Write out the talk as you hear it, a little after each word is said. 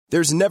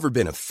There's never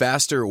been a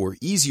faster or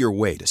easier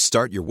way to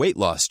start your weight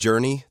loss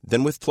journey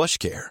than with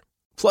PlushCare.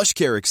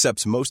 PlushCare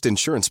accepts most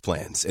insurance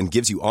plans and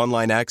gives you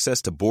online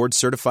access to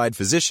board-certified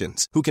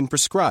physicians who can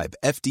prescribe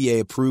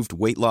FDA-approved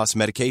weight loss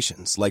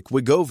medications like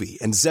Wegovy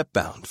and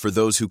Zepbound for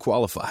those who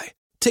qualify.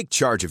 Take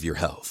charge of your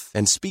health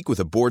and speak with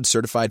a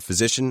board-certified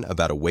physician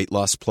about a weight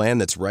loss plan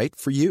that's right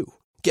for you.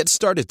 Get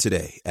started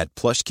today at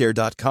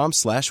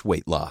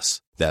plushcare.com/weight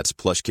loss. That's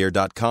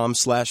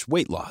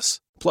plushcare.com/weight loss.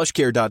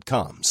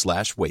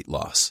 plushcare.com/weight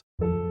loss.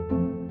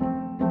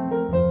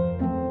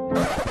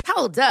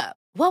 Hold up.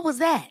 What was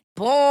that?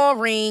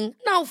 Boring.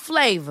 No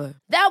flavor.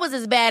 That was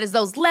as bad as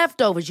those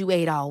leftovers you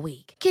ate all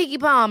week. Keke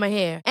Palmer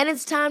here. And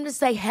it's time to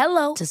say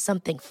hello to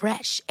something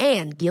fresh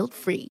and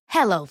guilt-free.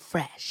 Hello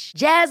Fresh.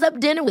 Jazz up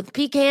dinner with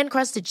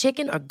pecan-crusted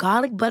chicken or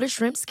garlic butter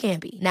shrimp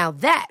scampi. Now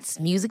that's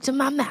music to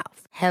my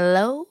mouth.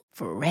 Hello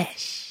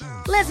Fresh.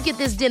 Let's get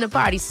this dinner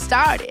party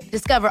started.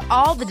 Discover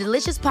all the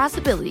delicious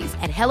possibilities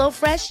at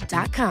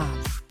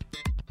hellofresh.com.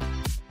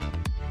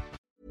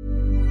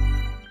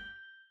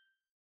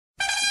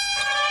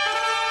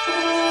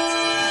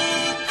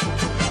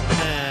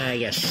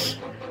 Yes.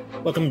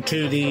 Welcome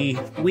to the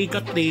We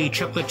Got the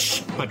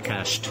Chocolates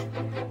podcast.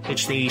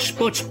 It's the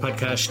sports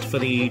podcast for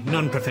the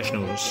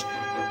non-professionals.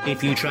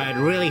 If you tried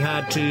really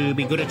hard to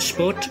be good at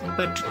sport,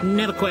 but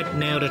never quite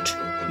nailed it,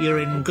 you're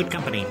in good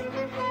company.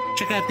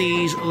 Check out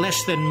these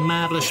less than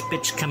marvellous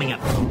bits coming up.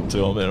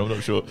 So, man, I'm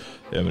not sure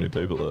how many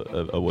people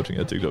are watching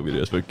our TikTok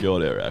videos, but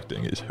God, our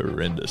acting is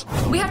horrendous.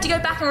 We have to go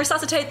back and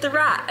resuscitate the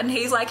rat. And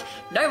he's like,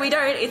 no, we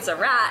don't. It's a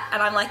rat.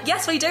 And I'm like,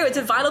 yes, we do. It's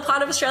a vital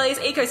part of Australia's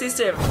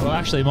ecosystem. Well,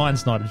 actually,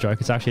 mine's not a joke.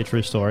 It's actually a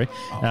true story.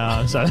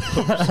 Same.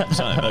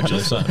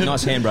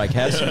 Nice handbrake,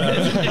 Has.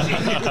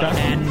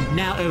 And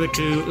now over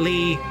to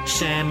Lee,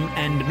 Sam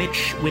and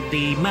Mitch with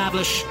the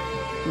marvellous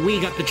We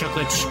Got the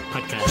Chocolates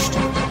podcast.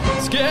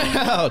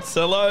 Scouts,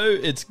 hello.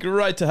 It's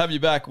great to have you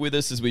back with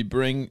us as we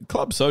bring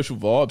club social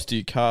vibes to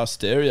your car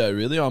stereo,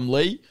 really. I'm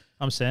Lee.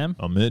 I'm Sam.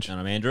 I'm Mitch. And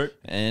I'm Andrew.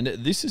 And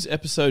this is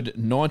episode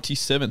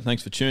 97.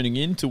 Thanks for tuning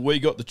in to We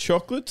Got the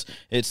Chocolates.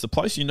 It's the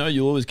place you know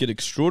you'll always get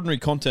extraordinary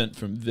content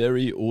from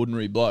very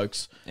ordinary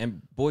blokes.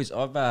 And boys,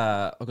 I've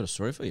got a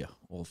story for you.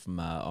 Well, from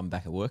I'm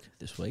back at work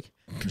this week,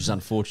 which is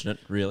unfortunate,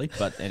 really.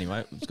 But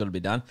anyway, it's got to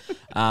be done.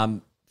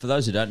 For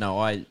those who don't know,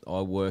 I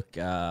work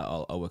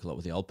a lot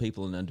with the old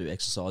people and do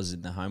exercises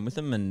in the home with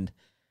them. And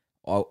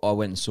I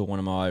went and saw one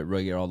of my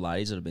regular old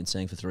ladies that I've been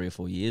seeing for 3 or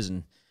 4 years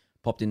and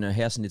popped in her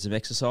house and did some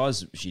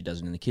exercise. She does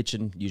it in the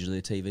kitchen.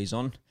 Usually the TV's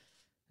on.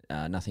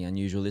 Nothing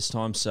unusual this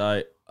time.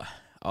 So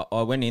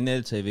I went in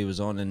there, the TV was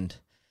on, and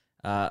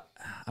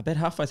about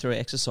halfway through her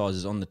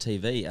exercises on the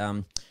TV,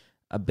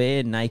 a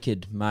bare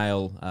naked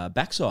male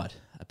backside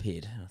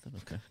appeared. And I thought,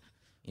 okay,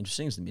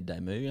 interesting. It's a midday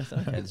movie. I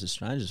thought, okay, this is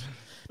strange. It's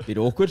a bit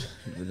awkward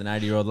with an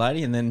 80-year-old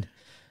lady. And then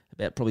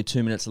about probably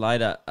 2 minutes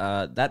later,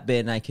 that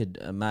bare naked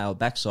male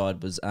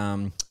backside was,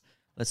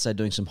 let's say,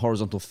 doing some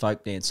horizontal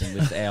folk dancing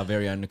with our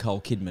very own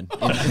Nicole Kidman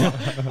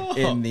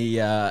in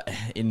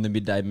the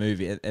midday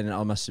movie. And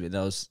I must admit,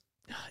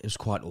 it was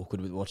quite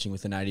awkward watching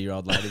with an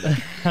 80-year-old lady. The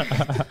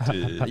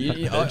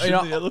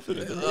elephant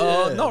in the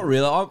room. Not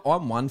really.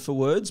 I'm one for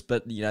words,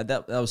 but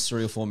that was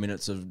 3 or 4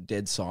 minutes of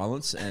dead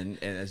silence, and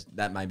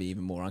that made me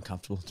even more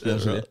uncomfortable. To be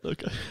honest with you.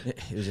 Okay.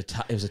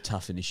 It was a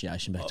tough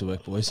initiation back to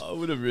work, boys. I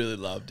would have really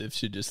loved if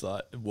she just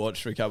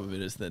watched for a couple of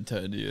minutes and then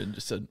turned to you and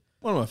just said,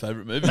 one of my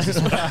favourite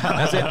movies.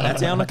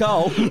 That's our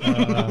Nicole.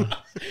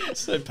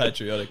 So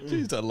patriotic.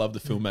 Jeez, I love the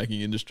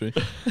filmmaking industry.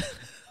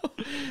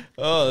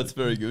 Oh, that's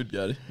very good,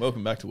 Gady.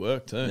 Welcome back to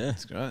work too. Yeah,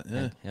 it's great.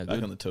 Yeah, how back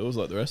good. on the tools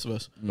like the rest of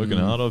us. Working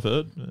hard, I've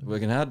heard.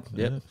 Working hard.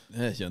 Yep.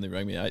 Yeah, you only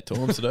rang me 8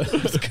 times today.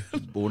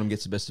 Boredom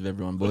gets the best of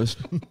everyone, boys.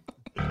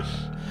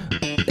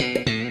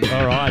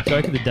 All right,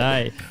 joke of the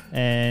day.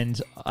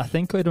 And I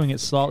think we're doing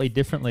it slightly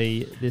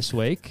differently this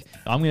week.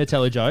 I'm going to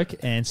tell a joke,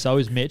 and so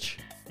is Mitch.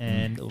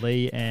 And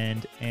Lee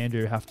and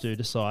Andrew have to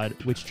decide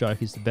which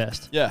joke is the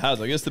best. Yeah, Has.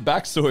 I guess the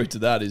backstory to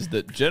that is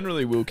that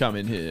generally we'll come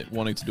in here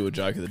wanting to do a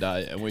joke of the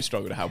day, and we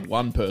struggle to have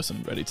one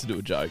person ready to do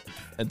a joke.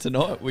 And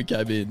tonight we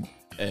came in,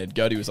 and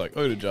Gody was like,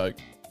 "I got a joke."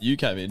 You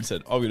came in and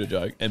said, "I've got a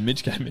joke," and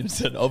Mitch came in and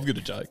said, "I've got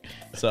a joke."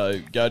 So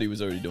Gody was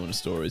already doing a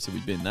story, so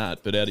we'd been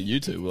that. But out of you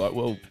two, we're like,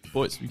 well,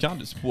 boys, we can't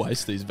just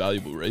waste these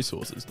valuable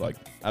resources.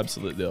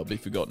 Absolutely, they'll be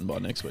forgotten by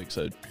next week.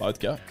 So both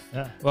go.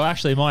 Yeah. Well,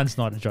 actually, mine's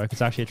not a joke.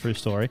 It's actually a true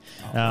story.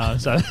 Same.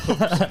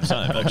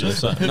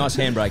 Nice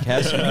handbrake,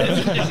 Has.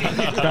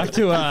 back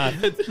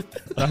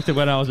to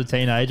when I was a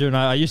teenager, and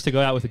I used to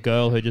go out with a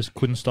girl who just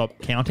couldn't stop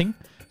counting.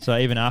 So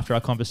even after our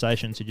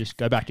conversations, she'd just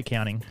go back to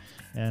counting.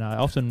 And I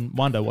often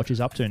wonder what she's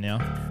up to now.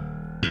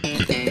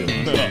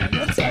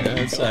 That's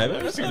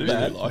really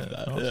like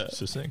that. Yeah.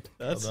 Succinct.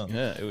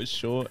 It was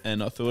short,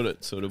 and I thought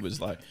it sort of was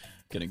going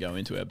to go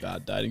into our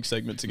bad dating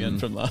segments again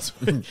from last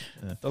week.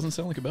 Doesn't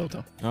sound like a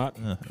belter. All right.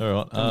 All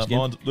right.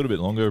 Mine's a little bit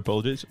longer,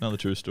 apologies. Another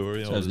true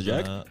story. So was the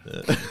joke?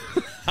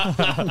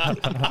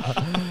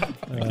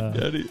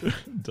 Daddy,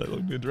 don't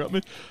long to interrupt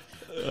me.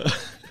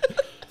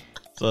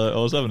 So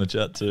I was having a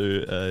chat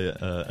to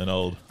an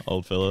old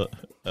fella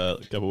a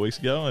couple of weeks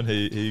ago, and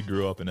he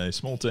grew up in a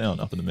small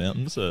town up in the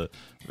mountains, a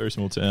very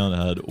small town.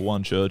 Had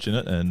one church in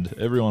it, and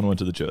everyone went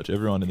to the church.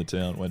 Everyone in the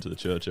town went to the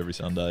church every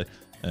Sunday,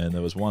 and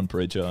there was one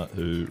preacher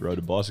who rode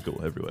a bicycle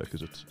everywhere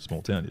because it's a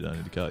small town. You don't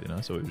need a car,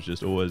 So he was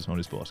just always on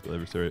his bicycle.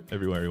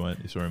 Everywhere he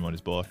went, you saw him on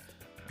his bike.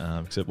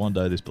 Except one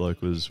day, this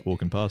bloke was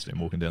walking past him,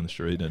 walking down the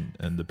street,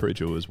 and the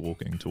preacher was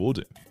walking towards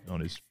him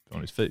on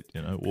his feet,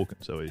 walking.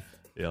 So he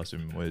asked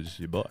him, "Where's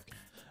your bike?"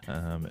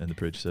 And the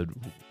preacher said,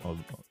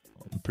 "I'm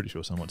pretty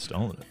sure someone's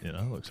stolen it.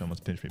 Like someone's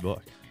pinched my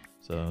bike."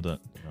 So I'm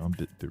a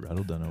bit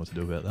rattled, don't know what to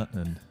do about that.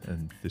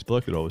 And this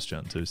bloke that I was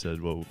chatting to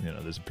said, "Well,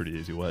 there's a pretty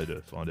easy way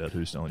to find out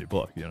who's stolen your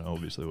bike.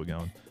 Obviously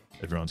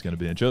everyone's going to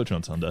be in church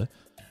on Sunday,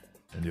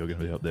 and you're going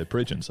to be up there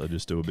preaching. So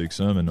just do a big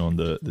sermon on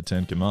the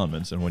 10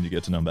 Commandments. And when you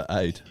get to number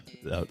 8,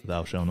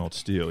 thou shalt not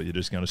steal, you're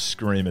just going to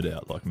scream it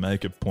out. Like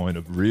make a point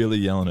of really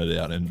yelling it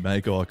out and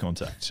make eye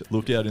contact.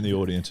 Look out in the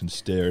audience and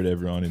stare at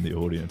everyone in the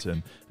audience.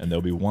 And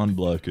there'll be one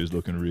bloke who's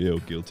looking real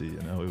guilty.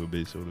 He will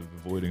be sort of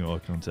avoiding eye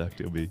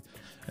contact.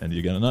 And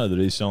you're going to know that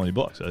he's stolen your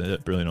bike. So yeah,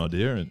 brilliant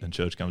idea. And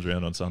church comes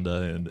around on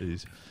Sunday and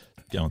he's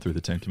going through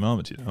the 10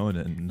 Commandments, and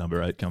then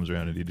number 8 comes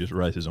around and he just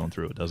races on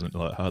through it. Doesn't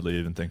hardly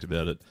even thinks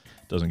about it.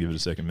 Doesn't give it a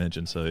second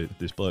mention. So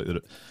this bloke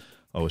that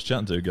I was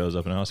chatting to goes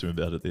up and asks him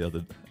about it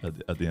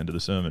at the end of the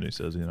sermon. He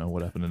says,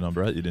 "What happened to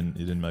number 8? You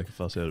didn't make a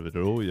fuss out of it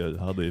at all. You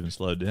hardly even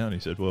slowed down." He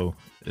said, "Well,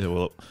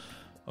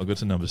 I got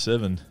to number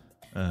 7.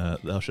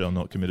 Thou shalt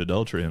not commit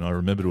adultery, and I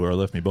remembered where I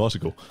left my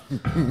bicycle."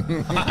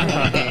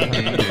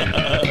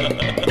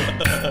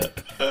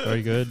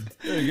 Very good.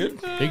 Very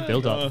good. Big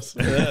build up. Nice.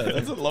 Yeah,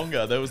 that's a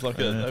longer. There was like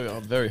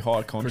a very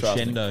high contrast.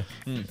 Crescendo.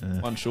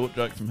 One short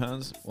joke from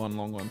Hans, one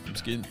long one from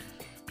Skin.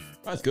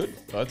 Both good.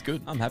 Both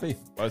good. I'm happy.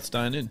 Both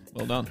staying in.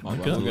 Well done.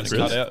 Okay. We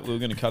were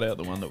going to cut out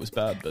the one that was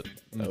bad, but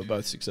they were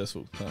both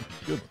successful. So,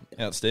 good.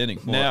 Outstanding.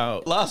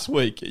 Now, last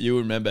week, you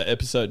remember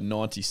episode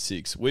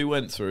 96, we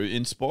went through,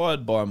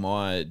 inspired by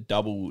my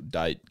double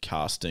date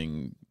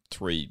casting,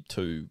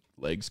 2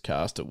 legs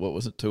cast. What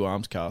was it? 2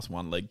 arms cast,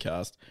 1 leg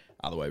cast.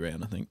 Other way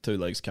around, I think. 2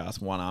 legs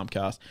cast, 1 arm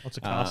cast. Lots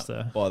of cast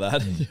there. By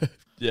that.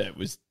 Yeah,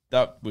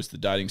 that was the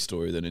dating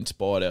story that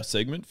inspired our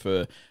segment.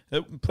 For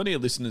plenty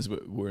of listeners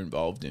were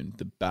involved in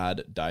the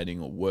bad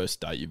dating or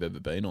worst date you've ever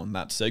been on,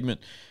 that segment.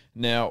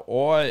 Now,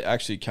 I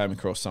actually came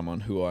across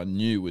someone who I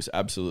knew was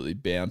absolutely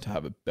bound to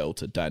have a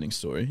belter dating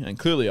story. And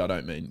clearly I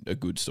don't mean a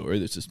good story.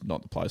 This is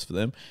not the place for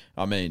them.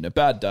 I mean a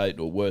bad date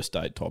or worst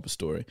date type of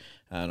story.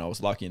 And I was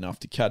lucky enough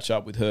to catch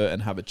up with her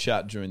and have a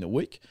chat during the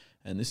week.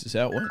 And this is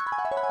how it went.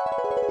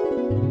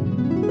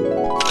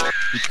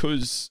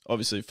 Because,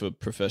 obviously, for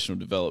professional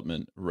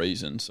development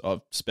reasons,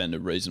 I've spent a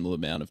reasonable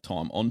amount of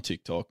time on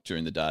TikTok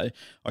during the day.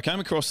 I came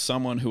across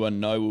someone who I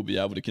know will be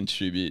able to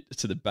contribute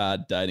to the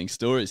bad dating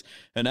stories.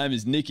 Her name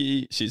is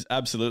Nikki. She's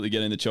absolutely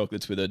getting the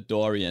chocolates with her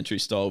diary entry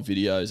style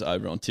videos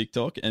over on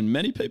TikTok. And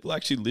many people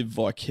actually live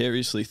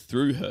vicariously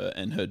through her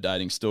and her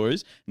dating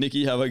stories.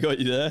 Nikki, have I got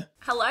you there?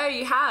 Hello,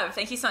 you have.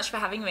 Thank you so much for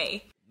having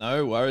me.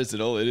 No worries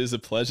at all. It is a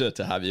pleasure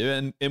to have you.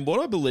 And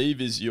what I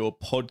believe is your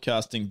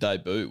podcasting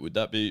debut. Would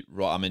that be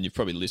right? I mean, you've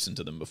probably listened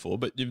to them before,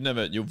 but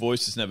your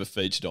voice has never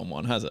featured on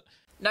one, has it?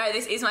 No,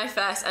 this is my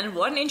first, and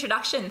what an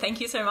introduction. Thank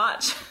you so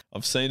much.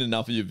 I've seen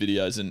enough of your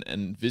videos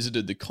and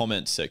visited the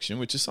comments section,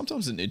 which is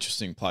sometimes an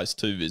interesting place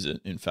to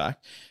visit, in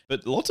fact.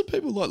 But lots of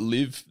people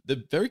they're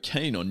very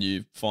keen on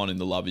you finding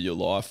the love of your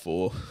life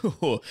or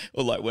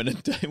like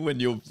when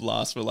your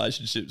last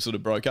relationship sort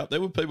of broke up. There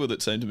were people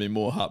that seemed to be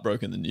more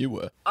heartbroken than you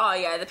were. Oh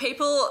yeah, the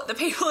people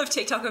of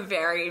TikTok are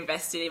very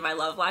invested in my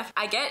love life.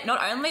 I get not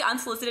only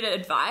unsolicited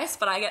advice,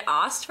 but I get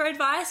asked for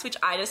advice, which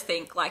I just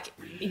think like,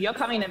 if you're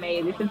coming to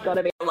me, this has got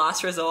to be a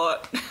last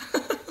resort.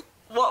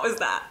 What was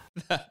that?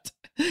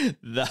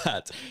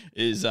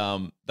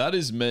 That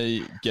is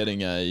me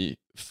getting a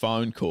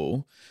phone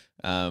call.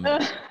 And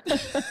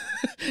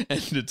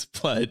it's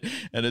played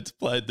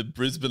the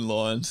Brisbane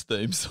Lions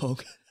theme song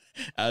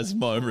as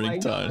my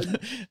ringtone.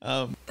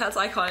 That's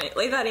iconic.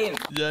 Leave that in.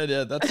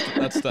 Yeah,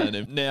 that's staying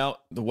in. Now,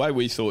 the way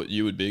we thought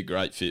you would be a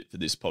great fit for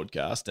this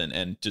podcast,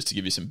 and just to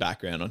give you some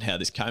background on how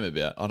this came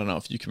about, I don't know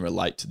if you can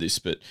relate to this,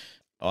 but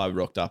I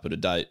rocked up at a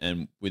date,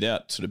 and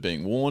without sort of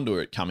being warned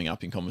or it coming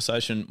up in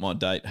conversation, my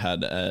date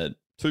had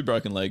 2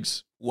 broken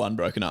legs, 1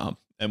 broken arm,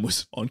 and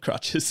was on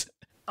crutches.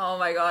 Oh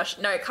my gosh.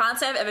 No, can't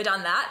say I've ever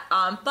done that.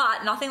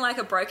 But nothing like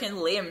a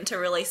broken limb to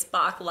really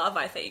spark love,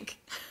 I think.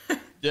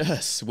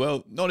 Yes.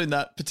 Well, not in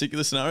that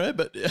particular scenario,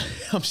 but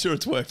I'm sure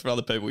it's worked for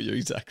other people. You're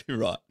exactly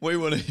right. We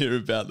want to hear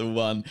about the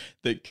one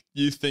that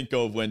you think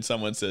of when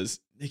someone says,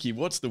 Nikki,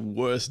 what's the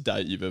worst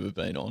date you've ever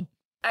been on?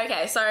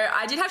 Okay, so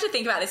I did have to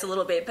think about this a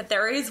little bit, but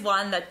there is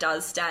one that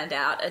does stand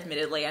out,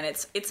 admittedly, and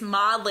it's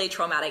mildly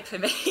traumatic for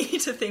me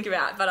to think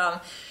about.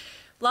 But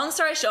long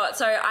story short,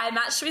 so I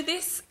matched with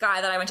this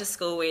guy that I went to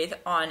school with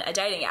on a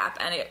dating app,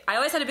 and I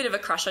always had a bit of a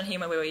crush on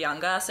him when we were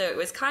younger, so it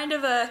was kind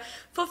of a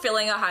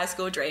fulfilling a high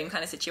school dream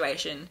kind of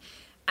situation.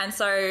 And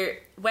so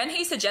when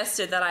he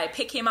suggested that I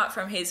pick him up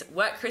from his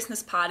work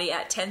Christmas party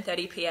at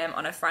 10:30 p.m.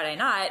 on a Friday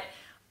night,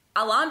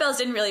 alarm bells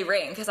didn't really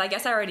ring because I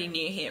guess I already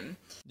knew him.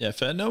 Yeah,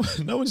 fair. No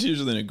one's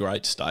usually in a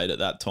great state at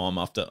that time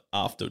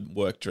after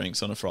work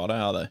drinks on a Friday,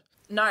 are they?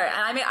 No, and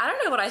I mean, I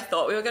don't know what I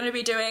thought we were going to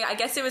be doing. I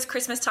guess it was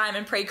Christmas time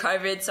and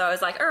pre-COVID, so I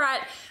was like, all right,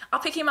 I'll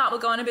pick him up,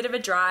 we'll go on a bit of a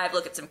drive,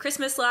 look at some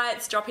Christmas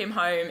lights, drop him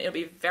home. It'll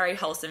be very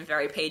wholesome,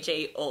 very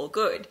PG, all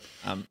good.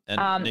 And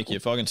Nikki,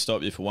 if I can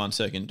stop you for 1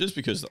 second, just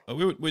because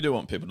we do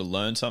want people to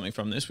learn something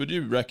from this, would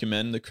you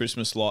recommend the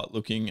Christmas light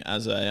looking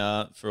as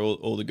for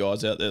all the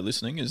guys out there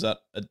listening? Is that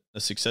a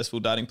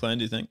successful dating plan,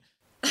 do you think?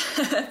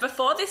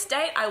 Before this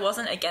date, I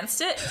wasn't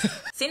against it.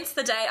 Since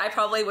the date, I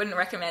probably wouldn't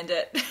recommend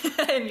it,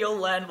 and you'll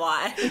learn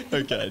why.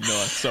 Okay,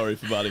 nice. Sorry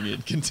for butting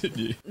in.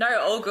 Continue. No,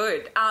 all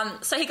good.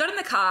 So he got in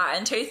the car,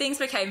 and two things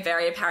became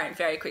very apparent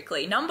very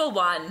quickly. Number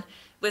one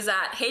was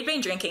that he'd been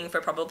drinking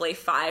for probably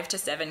 5 to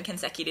 7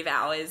 consecutive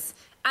hours,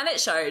 and it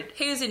showed.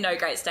 He was in no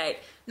great state.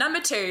 Number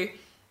two,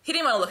 he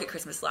didn't want to look at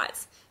Christmas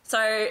lights.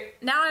 So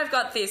now I've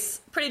got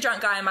this pretty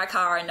drunk guy in my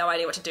car and no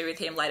idea what to do with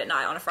him late at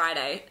night on a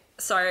Friday.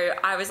 So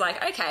I was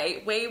like,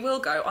 okay, we will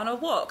go on a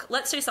walk.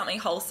 Let's do something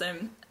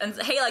wholesome. And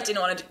he didn't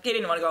want to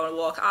go on a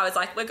walk. I was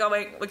like, we're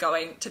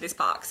going to this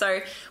park. So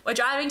we're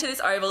driving to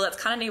this oval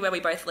that's kind of near where we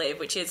both live,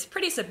 which is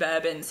pretty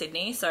suburban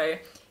Sydney. So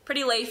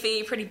pretty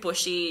leafy, pretty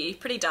bushy,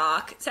 pretty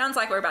dark. Sounds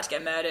like we're about to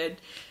get murdered.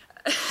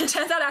 It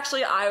turns out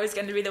actually I was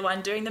going to be the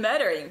one doing the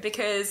murdering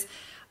because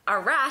a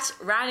rat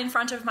ran in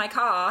front of my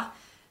car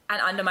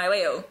and under my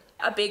wheel.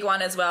 A big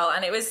one as well.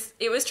 And it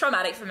was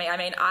traumatic for me. I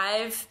mean,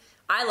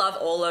 I love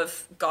all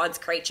of God's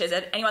creatures.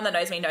 Anyone that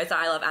knows me knows that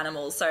I love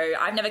animals. So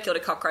I've never killed a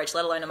cockroach,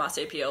 let alone a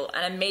marsupial.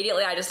 And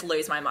immediately I just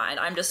lose my mind.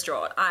 I'm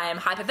distraught. I'm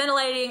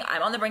hyperventilating.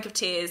 I'm on the brink of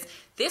tears.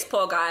 This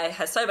poor guy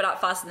has sobered up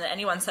faster than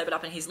anyone's sobered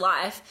up in his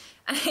life.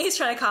 And he's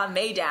trying to calm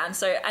me down.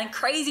 And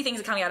crazy things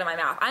are coming out of my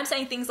mouth. I'm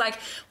saying things like,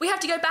 we have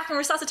to go back and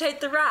resuscitate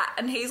the rat.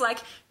 And he's like,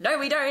 no,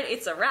 we don't.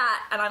 It's a rat.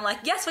 And I'm like,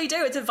 yes, we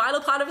do. It's a vital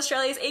part of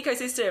Australia's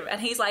ecosystem.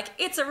 And he's like,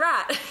 it's a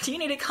rat. You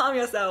need to calm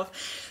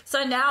yourself.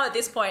 So now at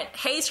this point,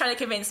 he's trying to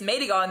convince me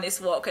to go on this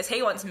walk because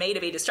he wants me to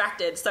be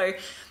distracted. So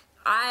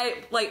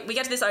we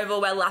get to this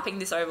oval, we're lapping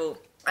this oval.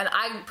 And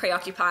I'm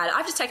preoccupied.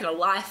 I've just taken a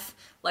life.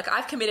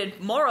 I've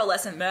committed more or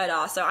less a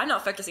murder, so I'm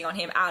not focusing on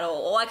him at all.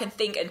 All I can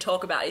think and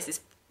talk about is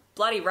this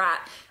bloody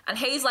rat. And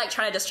he's,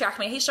 trying to distract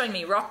me. He's showing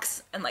me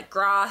rocks and,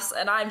 grass,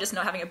 and I'm just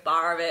not having a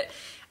bar of it.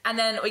 And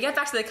then we get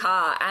back to the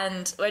car,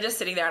 and we're just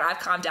sitting there, and I've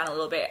calmed down a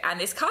little bit, and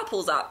this car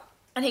pulls up.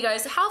 And he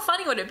goes, how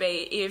funny would it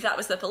be if that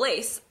was the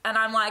police? And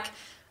I'm like,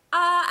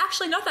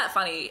 actually not that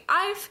funny.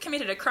 I've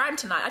committed a crime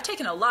tonight. I've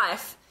taken a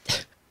life.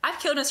 I've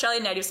killed an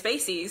Australian native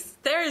species.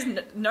 There is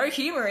no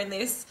humour in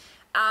this.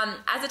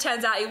 As it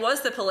turns out, it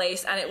was the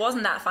police, and it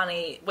wasn't that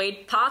funny.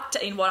 We'd parked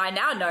in what I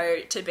now know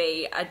to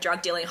be a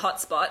drug dealing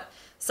hotspot.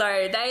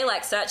 So they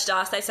searched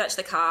us. They searched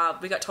the car.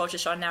 We got torture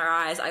shot in our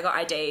eyes. I got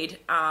ID'd.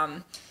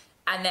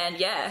 And then,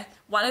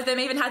 one of them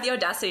even had the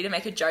audacity to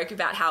make a joke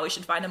about how we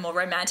should find a more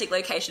romantic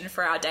location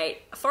for our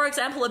date. For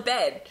example, a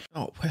bed.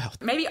 Oh, wow.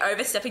 Maybe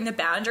overstepping the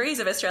boundaries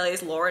of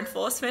Australia's law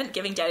enforcement,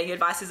 giving dating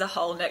advice is a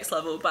whole next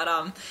level. But,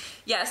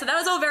 so that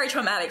was all very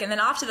traumatic. And then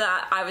after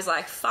that, I was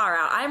like, far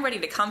out. I'm ready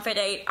to comfort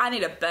eat. I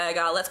need a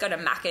burger. Let's go to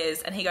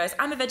Macca's. And he goes,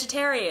 I'm a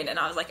vegetarian. And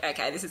I was like,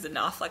 okay, this is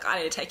enough. I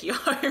need to take you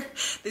home.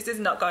 This is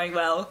not going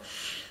well.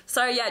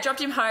 So, dropped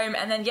him home,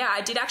 and then,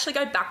 I did actually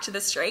go back to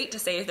the street to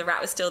see if the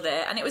rat was still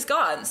there, and it was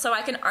gone. So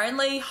I can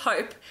only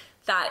hope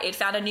that it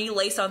found a new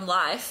lease on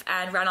life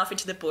and ran off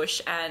into the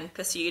bush and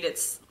pursued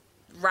its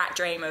rat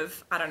dream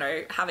of, I don't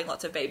know, having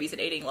lots of babies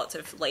and eating lots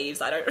of leaves.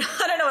 I don't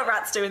know what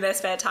rats do in their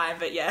spare time,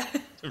 but yeah.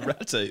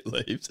 Rats eat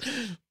leaves?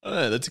 I don't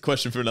know, that's a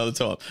question for another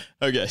time.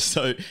 Okay,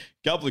 so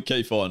couple of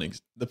key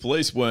findings. The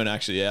police weren't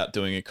actually out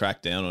doing a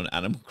crackdown on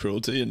animal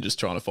cruelty and just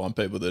trying to find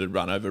people that had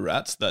run over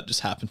rats. That just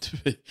happened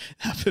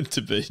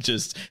to be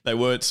just, they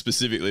weren't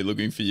specifically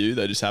looking for you.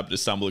 They just happened to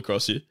stumble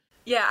across you.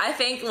 Yeah, I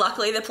think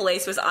luckily the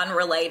police was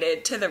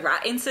unrelated to the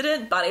rat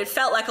incident, but it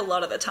felt like a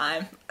lot of the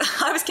time.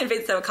 I was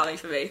convinced they were coming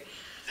for me.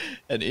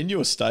 And in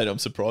your state, I'm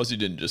surprised you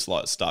didn't just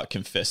start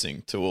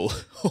confessing to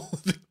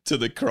to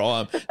the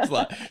crime. It's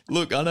like,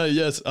 look, I know,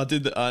 yes, I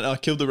did. I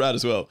killed the rat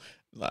as well.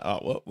 Like, oh,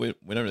 well,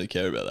 we don't really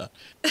care about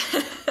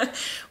that.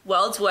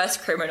 World's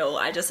worst criminal.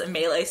 I just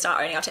immediately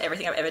start owning up to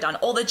everything I've ever done.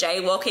 All the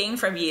jaywalking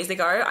from years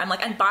ago. I'm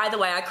like, and by the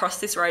way, I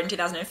crossed this road in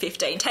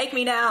 2015. Take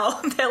me now.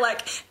 They're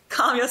like,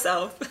 calm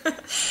yourself.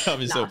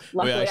 Calm yourself.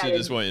 We actually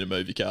just want you to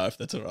move your car if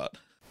that's all right.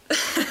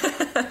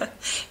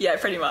 Yeah,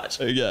 pretty much.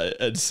 Okay,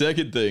 and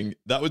second thing,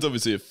 that was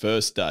obviously a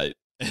first date,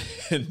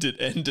 and it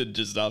ended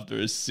just after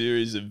a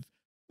series of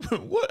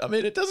what? I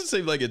mean, it doesn't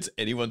seem like it's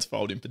anyone's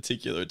fault in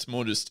particular. It's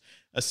more just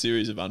a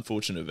series of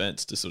unfortunate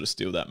events to sort of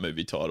steal that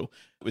movie title.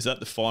 Was that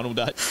the final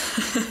date?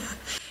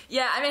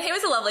 Yeah, I mean, he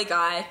was a lovely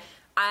guy.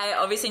 I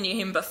obviously knew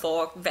him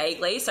before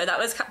vaguely, but that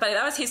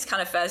was his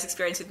kind of first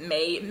experience with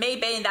me. Me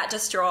being that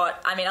distraught.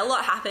 I mean, a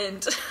lot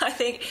happened. I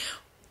think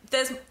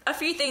there's a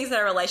few things that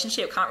a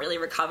relationship can't really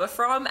recover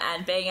from,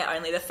 and being at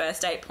only the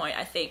first date point,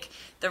 I think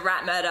the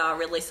rat murder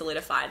really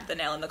solidified the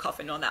nail in the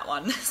coffin on that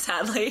one,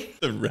 sadly.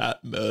 The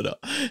rat murder.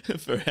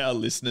 For our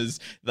listeners,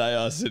 they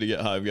are sitting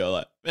at home going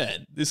like,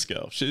 man, this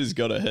girl, she's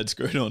got her head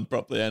screwed on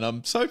properly, and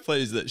I'm so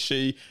pleased that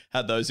she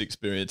had those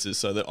experiences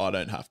so that I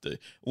don't have to.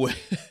 Where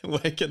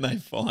can they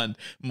find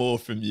more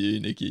from you,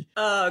 Nikki?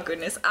 Oh,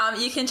 goodness.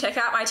 You can check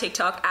out my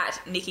TikTok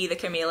at Nikki the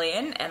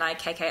Chameleon,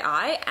 Nikki,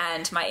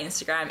 and my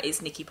Instagram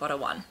is Nikki Potter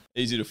 1.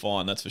 Easy to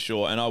find, that's for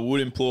sure. And I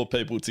would implore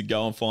people to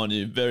go and find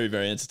you. Very,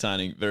 very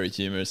entertaining, very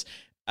humorous,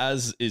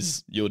 as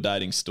is your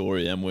dating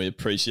story. And we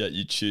appreciate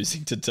you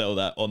choosing to tell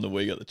that on the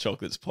We Got the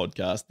Chocolates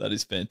podcast. That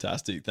is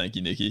fantastic. Thank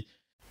you, Nikki.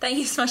 Thank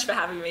you so much for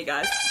having me,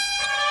 guys.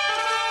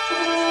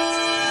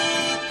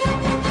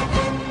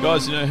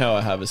 Guys, you know how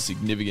I have a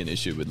significant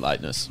issue with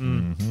lateness?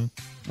 Mm-hmm.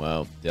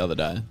 Well, the other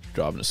day,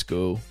 driving to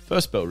school,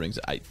 first bell rings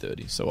at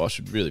 8:30, so I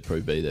should really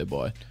probably be there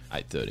by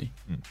 8:30.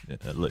 Yeah,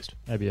 at least.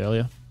 Maybe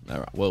earlier. All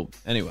right. Well,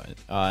 anyway,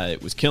 I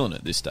was killing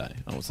it this day.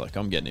 I was like,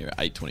 I'm getting here at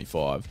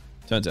 8:25.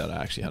 Turns out I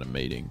actually had a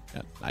meeting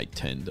at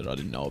 8:10 that I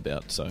didn't know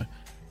about, so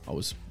I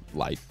was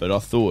late. But I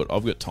thought,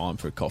 I've got time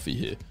for a coffee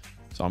here,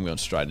 so I'm going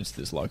straight into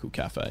this local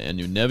cafe. And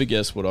you'll never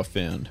guess what I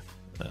found.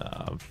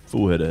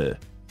 Full head of hair.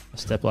 A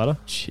stepladder.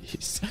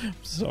 Jeez, I'm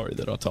sorry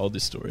that I told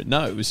this story.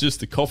 No, it was just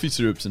the coffee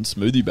syrups and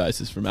smoothie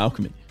bases from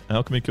Alchemy.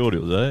 Alchemy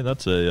Cordials, eh?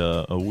 That's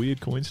a weird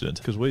coincidence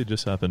because we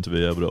just happen to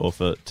be able to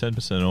offer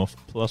 10% off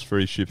plus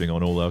free shipping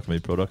on all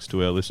Alchemy products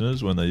to our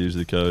listeners when they use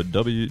the code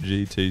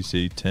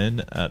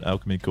WGTC10 at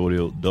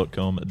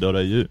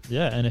alchemycordial.com.au.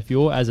 Yeah, and if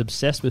you're as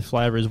obsessed with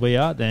flavour as we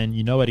are, then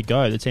you know where to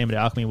go. The team at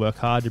Alchemy work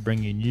hard to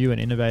bring you new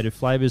and innovative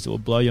flavours that will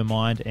blow your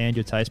mind and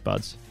your taste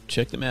buds.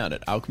 Check them out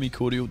at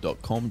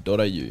alchemycordial.com.au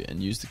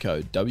and use the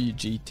code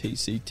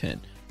WGTC10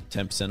 for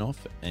 10%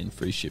 off and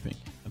free shipping.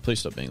 And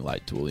please stop being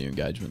late to all your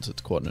engagements.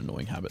 It's quite an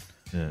annoying habit.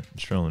 Yeah,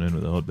 strolling in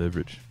with a hot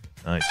beverage.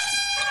 Nice.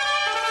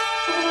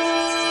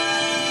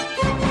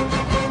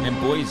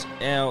 And boys,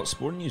 our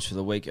sporting news for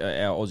the week, our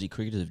Aussie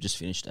cricketers have just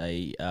finished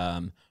a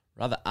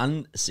rather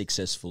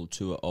unsuccessful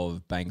tour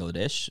of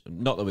Bangladesh.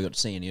 Not that we got to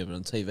see any of it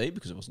on TV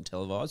because it wasn't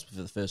televised, but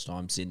for the first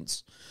time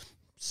since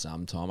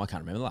some time. I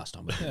can't remember the last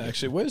time. Yeah,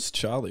 actually, where's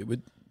Charlie? We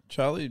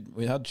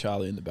had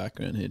Charlie in the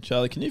background here.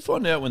 Charlie, can you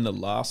find out when the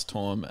last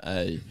time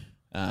a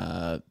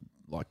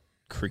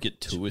cricket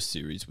tour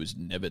series was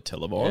never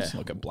televised,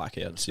 like a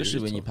blackout series?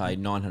 Especially when you pay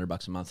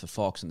 $900 a month for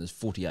Fox and there's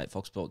 48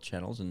 Fox Sport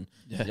channels and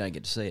you don't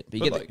get to see it. But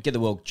you get the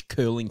World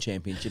Curling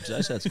Championships, though,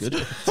 so that's good.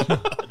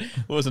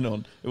 It wasn't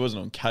on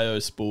KO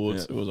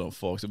Sports. Yeah. It was on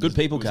Fox. Good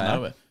people, KO.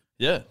 Nowhere.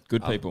 Yeah,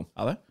 good people.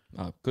 Are they?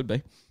 Oh, could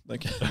be.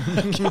 Okay.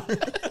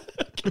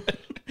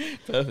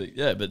 Perfect.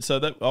 Yeah, but so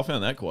that I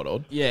found that quite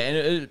odd. Yeah,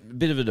 and a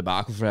bit of a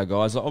debacle for our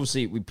guys. Like,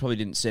 obviously, we probably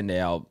didn't send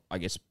our, I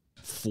guess,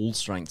 full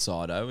strength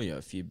side over. You know,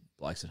 a few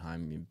blokes at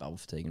home, bubble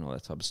fatigue and all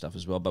that type of stuff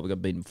as well. But we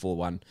got beaten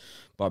 4-1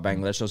 by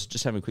Bangladesh. I was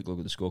just having a quick look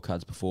at the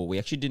scorecards before. We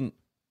actually didn't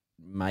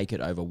make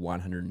it over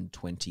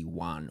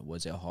 121.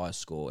 Was our highest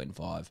score in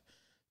 5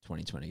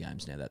 2020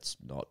 games. Now that's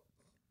not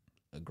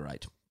a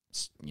great,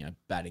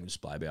 batting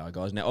display by our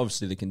guys. Now,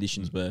 obviously, the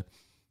conditions were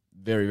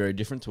very, very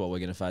different to what we're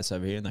going to face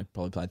over here, and they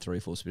probably played 3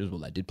 or 4 spinners. Well,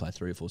 they did play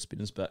 3 or 4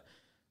 spinners, but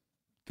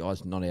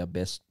guys, not our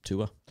best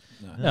tour.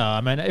 No,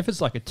 I mean, if it's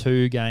like a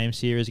 2-game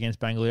series against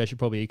Bangladesh, you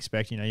probably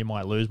expect, you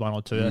might lose 1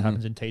 or 2. That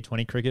happens in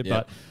T20 cricket,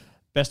 but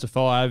best of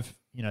 5,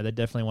 they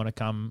definitely want to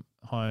come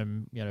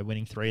home,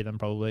 winning 3 of them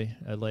probably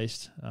at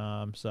least.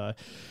 So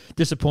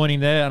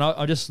disappointing there. And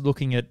I'm just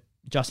looking at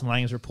Justin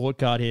Langham's report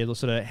card here,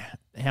 sort of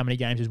how many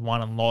games he's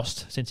won and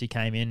lost since he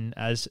came in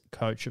as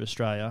coach of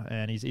Australia.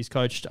 And he's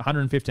coached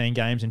 115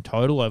 games in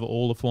total over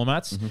all the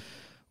formats.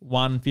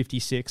 Won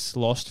 56,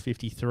 lost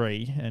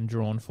 53, and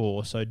drawn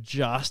 4. So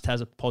just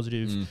has a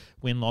positive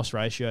win-loss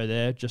ratio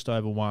there, just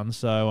over 1.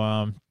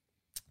 So,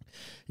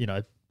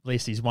 at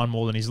least he's won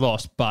more than he's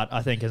lost. But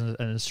I think as an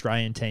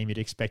Australian team, you'd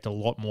expect a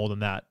lot more than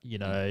that.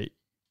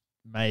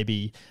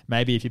 Maybe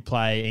if you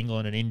play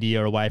England and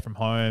India away from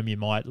home, you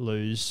might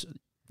lose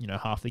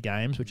half the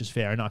games, which is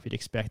fair enough. You'd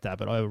expect that.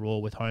 But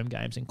overall, with home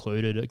games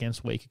included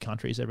against weaker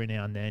countries every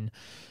now and then,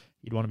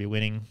 you'd want to be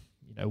winning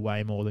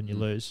way more than you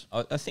lose.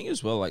 I think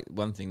as well, like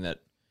one thing that,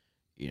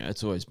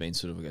 it's always been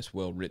sort of, I guess,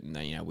 well written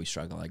that, we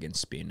struggle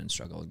against spin and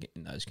struggle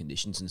in those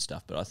conditions and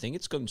stuff. But I think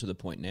it's gotten to the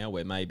point now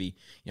where maybe,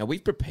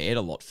 we've prepared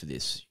a lot for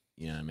this.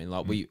 You know what I mean?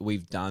 Like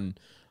we've done,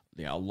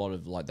 a lot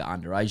of like the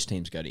underage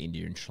teams go to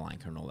India and Sri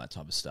Lanka and all that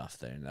type of stuff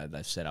there. And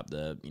they've set up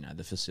the,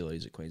 the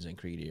facilities at Queensland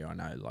Cricket here. I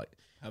know, like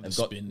they've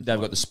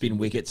got the spin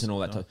wickets and all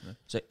that type. Yeah.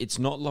 So it's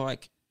not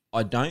like,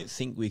 I don't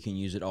think we can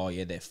use it,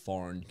 they're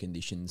foreign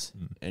conditions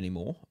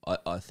anymore.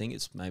 I think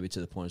it's maybe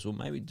to the point as well,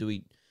 maybe do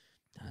we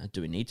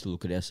need to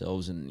look at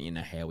ourselves and,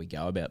 how we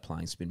go about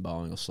playing spin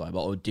bowling or slow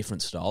bowl or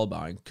different style of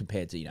bowling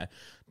compared to,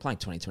 playing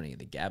 2020 at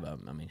the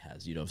Gabba. I mean,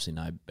 you'd obviously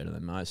know better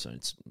than most, so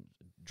it's a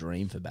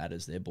dream for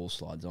batters. Their ball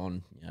slides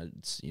on,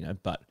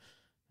 but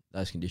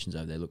those conditions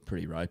over there look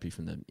pretty ropey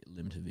from the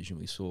limited vision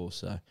we saw,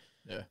 so.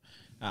 Yeah.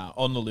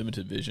 On the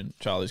limited vision,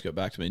 Charlie's got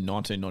back to me,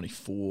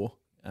 1994,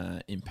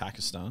 in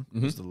Pakistan.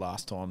 It was the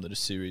last time that a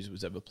series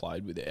was ever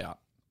played without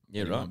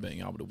anyone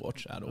being able to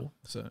watch at all.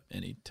 So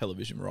any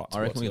television rights.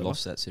 I reckon whatsoever. we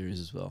lost that series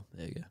as well.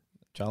 There you go.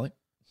 Charlie.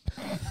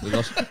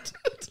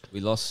 We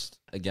lost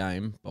a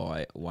game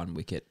by 1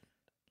 wicket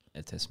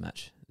at Test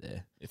match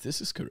there. If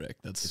this is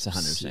correct, that's It's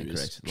 100%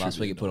 correct. Last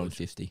week it put on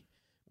 50.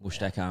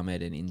 Mushtaq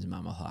Ahmed and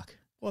Inzamam al-Haq.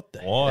 What the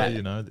Why, That-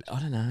 you know? I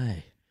don't know.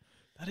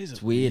 That is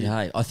It's weird,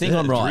 hey? I think Yeah,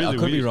 I'm it's right. really I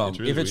could be weird. wrong. It's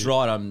really If it's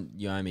weird. right,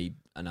 you owe me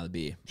another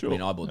beer. Sure. I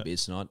mean, I bought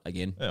beers tonight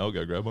again. Yeah, I'll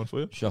go grab one for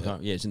you. Shocker.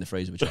 Yeah, it's in the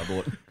freezer, which I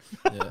bought.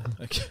 Yeah.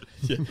 Okay.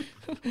 Yeah.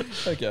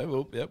 Okay.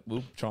 Well, yep.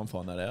 We'll try and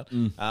find that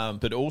out.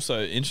 But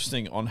also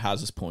interesting on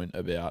Haz's point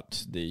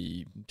about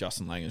the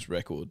Justin Langer's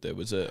record.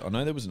 I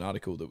know there was an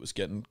article that was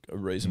getting a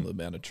reasonable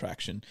amount of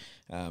traction.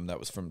 That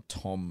was from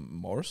Tom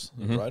Morris,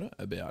 the writer,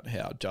 about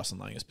how Justin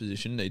Langer's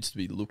position needs to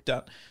be looked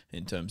at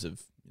in terms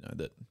of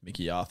that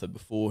Mickey Arthur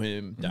before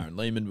him, Darren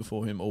Lehmann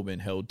before him, all been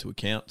held to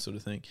account, sort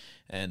of thing,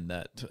 and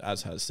that,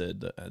 as has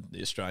said,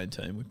 the Australian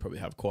team would probably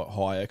have quite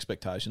high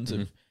expectations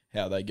of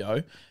how they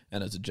go.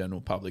 And as a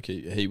general public,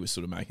 he was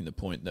sort of making the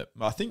point that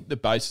I think the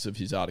basis of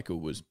his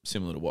article was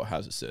similar to what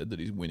Hazard said, that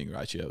his winning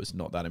ratio is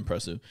not that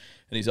impressive.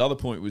 And his other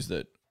point was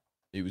that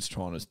he was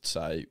trying to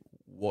say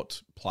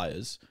what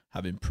players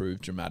have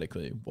improved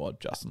dramatically while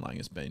Justin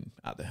Langer's been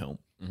at the helm.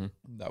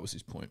 That was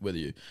his point. Whether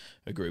you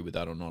agree with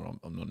that or not,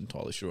 I'm not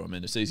entirely sure. I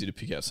mean, it's easy to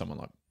pick out someone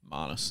like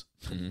Marnus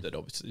that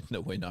obviously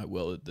that we know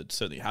well that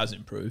certainly has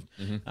improved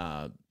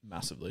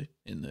massively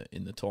in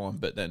the time.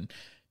 But then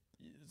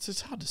it's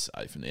just hard to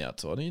say from the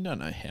outside. You don't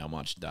know how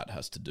much that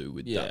has to do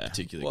with that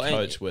particular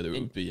coach, whether it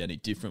would be any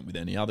different with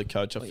any other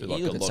coach. I feel like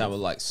you look a at lot someone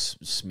of like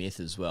Smith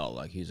as well.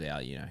 Like he's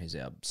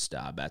our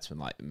star batsman.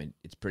 Like I mean,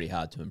 it's pretty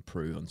hard to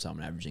improve on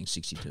someone averaging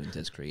 62 in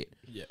Test cricket.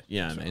 Yeah, you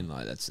know what I mean.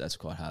 Like that's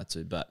quite hard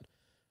to. But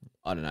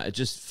I don't know. It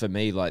just for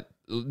me, like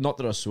not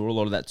that I saw a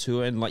lot of that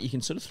too, and like you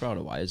can sort of throw it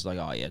away as like,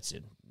 oh yeah, it's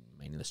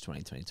meaningless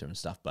 2022 and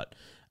stuff. But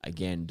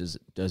again,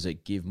 does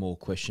it give more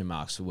question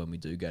marks for when we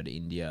do go to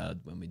India,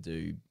 when we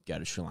do go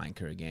to Sri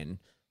Lanka again?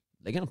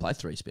 They're going to play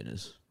 3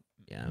 spinners,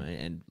 you know,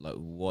 and like,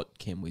 what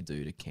can we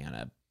do to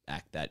counteract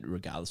that,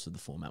 regardless of the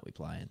format we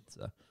play in?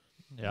 So,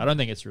 yeah, I don't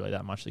think it's really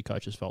that much the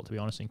coach's fault, to be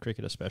honest. In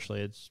cricket,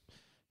 especially, it's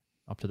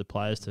up to the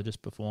players to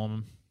just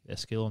perform their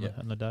skill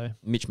on the day.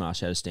 Mitch Marsh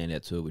had a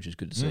standout too, which is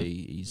good to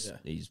see.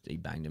 He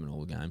banged him in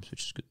all the games,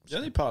 which is good. The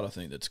only part I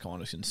think that's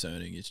kind of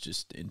concerning is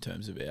just in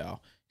terms of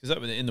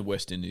because in the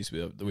West Indies,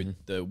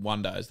 the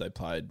one days they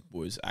played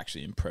was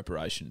actually in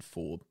preparation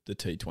for the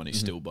T20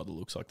 still, by the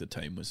looks like the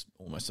team was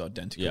almost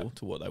identical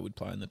to what they would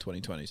play in the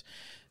 2020s.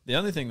 The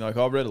only thing, like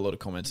I've read a lot of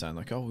comments saying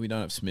like, oh, we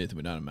don't have Smith,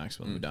 we don't have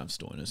Maxwell, we don't have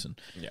Stoinis, and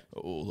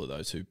all of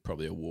those who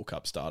probably are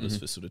walk-up starters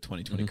for sort of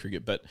 2020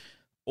 cricket. But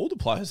all the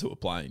players that were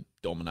playing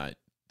dominate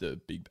the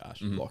Big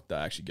Bash. Like they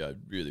actually go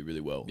really,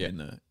 really well in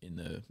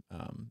the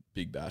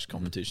Big Bash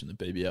competition, the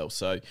BBL.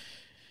 So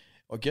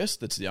I guess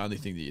that's the only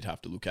thing that you'd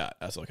have to look at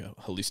as like a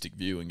holistic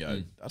view and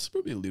go, that's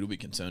probably a little bit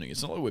concerning.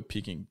 It's not like we're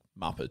picking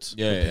Muppets.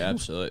 Yeah,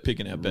 absolutely.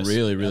 Picking our best,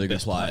 really good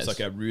best players. like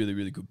our really,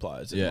 really good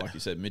players. And like you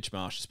said, Mitch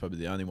Marsh is probably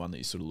the only one that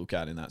you sort of look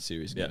at in that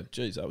series and go,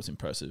 geez, that was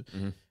impressive.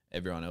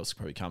 Everyone else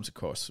probably comes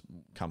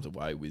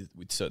away with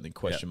certainly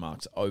question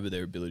marks over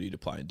their ability to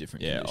play in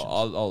different conditions.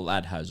 I'll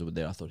add Hazelwood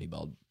there. I thought he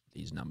bowled.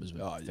 His numbers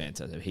were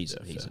fantastic. He's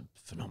a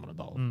phenomenal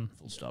bowler.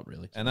 Full stop,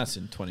 really. And that's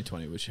in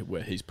 2020,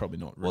 where he's probably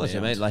not. Well, that's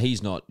what I mean. Like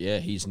he's not. Yeah,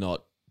 he's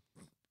not.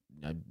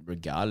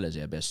 Regarded as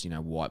our best,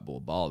 white ball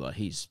bowler. But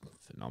he's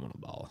a phenomenal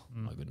bowler.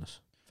 My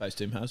goodness. Face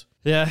Tim has.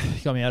 Yeah,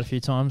 got me out a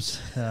few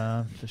times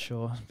for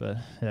sure. But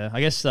yeah,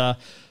 I guess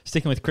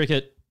sticking with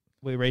cricket,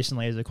 we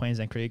recently, as a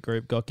Queensland Cricket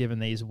Group, got given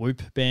these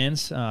Whoop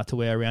bands to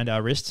wear around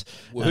our wrists.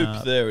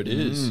 Whoop, there it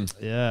is.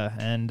 Yeah,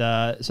 and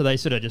so they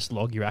sort of just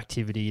log your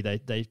activity.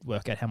 They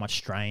work out how much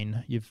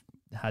strain you've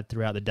had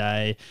throughout the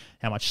day,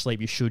 how much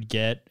sleep you should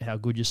get, how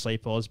good your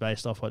sleep was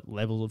based off what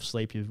level of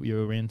sleep you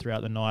were in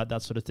throughout the night,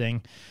 that sort of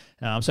thing.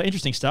 So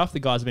interesting stuff. The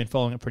guys have been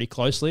following it pretty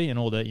closely, and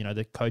all the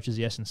the coaches,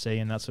 the S&C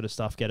and that sort of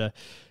stuff get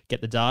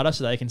the data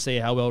so they can see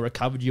how well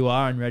recovered you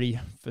are and ready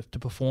to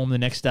perform the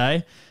next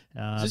day.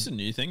 Is this a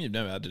new thing? You've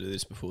never had to do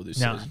this before this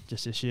No, season?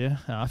 just this year.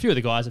 A few of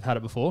the guys have had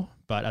it before,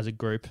 but as a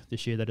group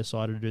this year they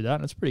decided to do that,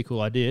 and it's a pretty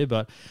cool idea.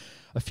 But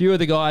a few of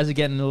the guys are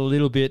getting a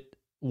little bit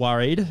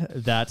worried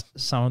that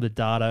some of the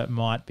data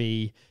might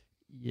be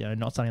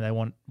not something they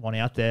want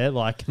out there,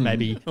 like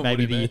maybe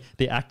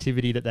the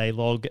activity that they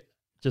log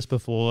just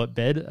before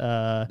bed.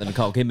 The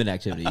Nicole Kidman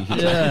activity.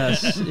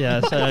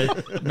 Yeah. So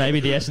maybe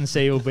the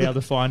S&C will be able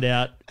to find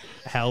out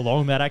how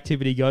long that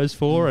activity goes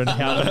for and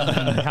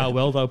how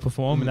well they'll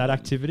perform in that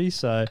activity.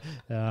 So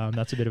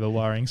that's a bit of a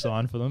worrying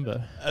sign for them.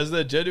 But has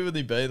there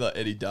genuinely been like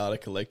any data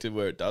collected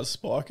where it does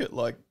spike at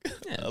like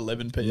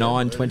 11 p.m.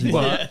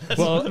 9:21?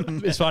 Well,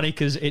 it's funny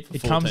because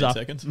it comes up.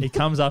 seconds. It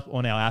comes up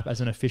on our app as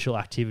an official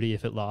activity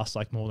if it lasts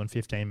like more than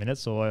 15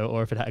 minutes,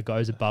 or if it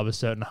goes above a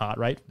certain heart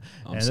rate.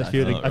 And a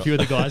few of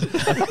the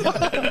guys.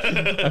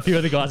 A few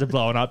of the guys are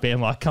blowing up, being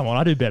like, "Come on,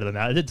 I do better than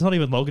that. It's not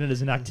even logging it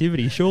as an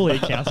activity. Surely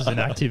it counts as an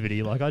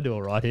activity. Like, I do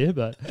all right here."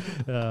 But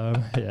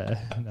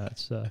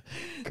it's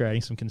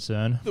creating some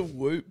concern. The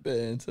Whoop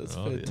bands, that's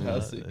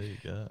fantastic. There you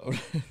go.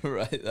 I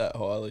rate that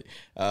highly.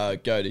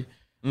 Goaty,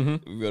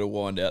 we've got to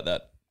wind out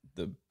the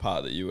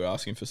part that you were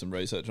asking for some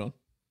research on.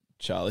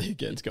 Charlie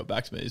again's got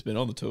back to me. He's been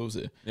on the tools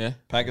here. Yeah.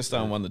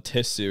 Pakistan won the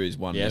Test series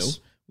 1-0,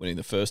 winning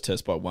the first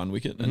Test by 1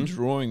 wicket and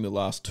drawing the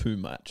last 2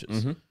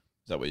 matches. Is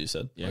that what you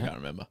said? Yeah. I can't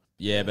remember.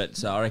 Yeah, but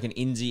so I reckon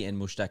Inzi and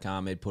Mushtaq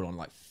Ahmed put on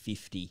like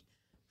 50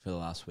 for the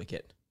last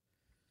wicket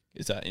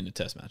Is that in a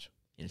Test match?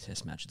 in a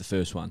Test match, the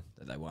first one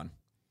that they won.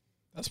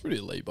 That's pretty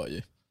elite by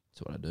you.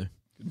 That's what I do.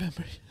 Good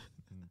memory.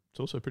 It's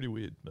also pretty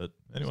weird. But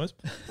anyways,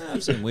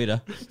 I've seen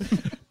weirder.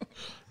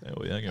 yeah,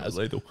 we ain't going to be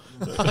lethal.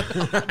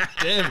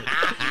 Damn it.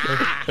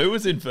 Who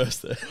was in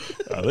first there?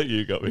 I think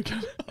you got me.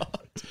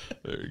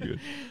 Very good.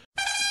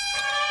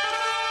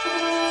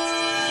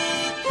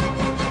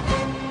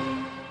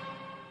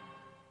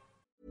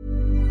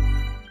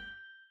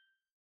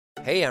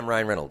 Hey, I'm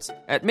Ryan Reynolds.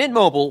 At Mint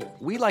Mobile,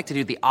 we like to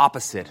do the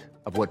opposite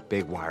of what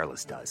Big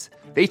Wireless does.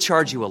 They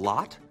charge you a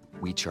lot,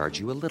 we charge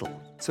you a little.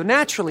 So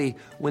naturally,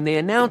 when they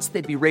announced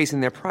they'd be raising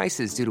their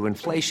prices due to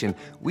inflation,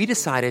 we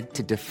decided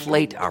to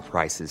deflate our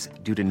prices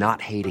due to not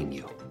hating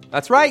you.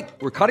 That's right.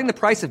 We're cutting the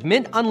price of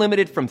Mint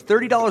Unlimited from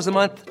 $30 a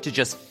month to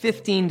just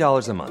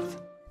 $15 a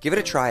month. Give it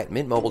a try at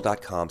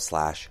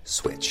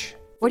mintmobile.com/switch.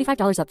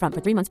 $45 up front for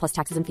 3 months plus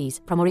taxes and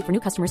fees. Promo rate for new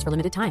customers for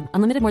limited time.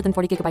 Unlimited more than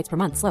 40 gigabytes per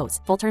month. Slows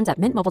full terms at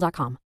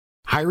mintmobile.com.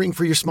 Hiring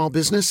for your small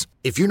business?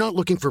 If you're not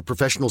looking for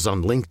professionals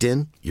on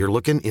LinkedIn, you're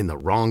looking in the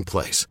wrong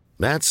place.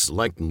 That's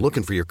like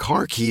looking for your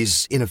car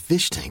keys in a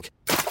fish tank.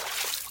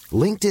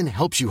 LinkedIn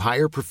helps you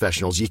hire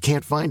professionals you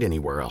can't find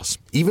anywhere else,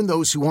 even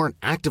those who aren't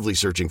actively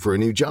searching for a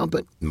new job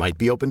but might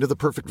be open to the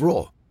perfect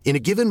role. In a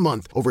given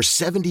month, over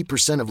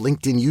 70% of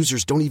LinkedIn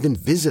users don't even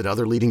visit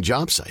other leading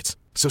job sites.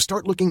 So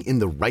start looking in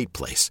the right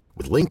place.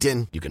 With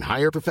LinkedIn, you can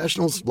hire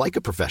professionals like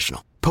a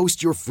professional.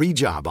 Post your free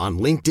job on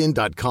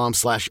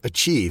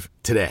linkedin.com/achieve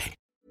today.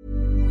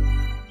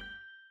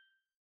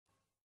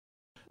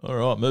 All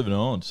right, moving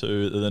on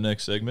to the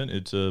next segment.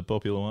 It's a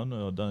popular one.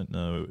 I don't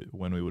know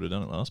when we would have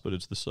done it last, but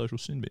it's the social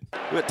sin bin.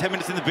 We've got 10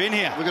 minutes in the bin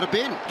here. We've got a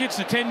bin. Gets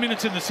to 10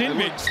 minutes in the sin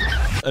bin.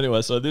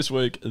 Anyway, so this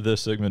week the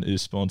segment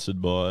is sponsored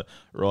by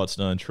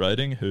Wrightstone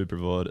Trading, who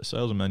provide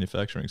sales and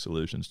manufacturing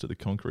solutions to the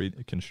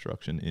concrete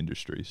construction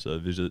industry. So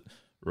visit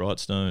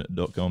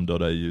wrightstone.com.au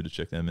to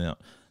check them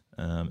out.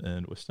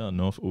 And we're starting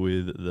off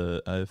with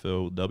the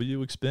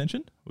AFLW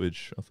expansion,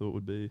 which I thought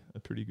would be a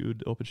pretty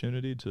good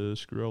opportunity to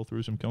scroll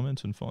through some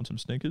comments and find some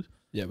stinkers.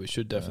 Yeah, we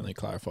should definitely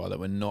clarify that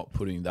we're not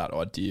putting that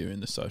idea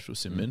in the social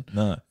sin bin.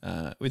 No.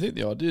 We think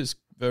the idea is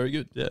very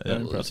good. Yeah,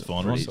 very that's impressive.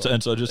 fine. Pretty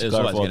And so just to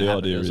clarify, the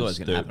idea is... It was always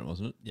going to happen,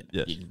 wasn't it?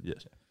 Yes.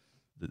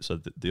 So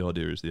the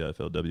idea is the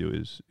AFLW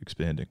is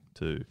expanding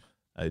to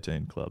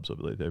 18 clubs, I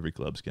believe. Every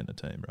club's getting a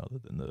team rather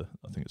than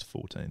I think it's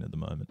 14 at the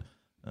moment.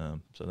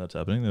 So that's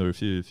happening. There were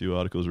a few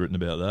articles written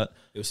about that.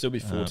 It will still be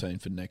 14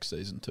 for next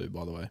season too,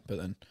 by the way. But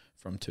then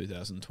from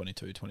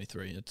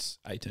 2022-23, it's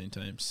 18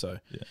 teams. So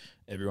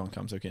everyone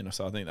comes back in.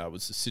 So I think that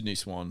was the Sydney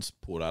Swans,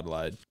 Port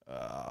Adelaide. Who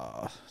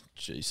are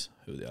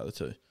the other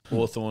two?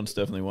 Hawthorn's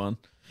definitely one.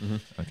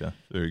 Mm-hmm. Okay,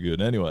 very good.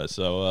 Anyway,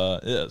 so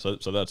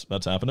so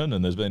that's happening,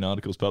 and there's been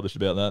articles published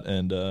about that.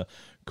 And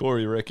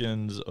Corey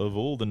reckons of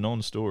all the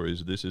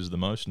non-stories, this is the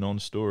most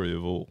non-story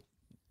of all.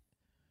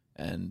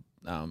 And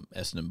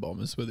Essendon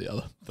Bombers were the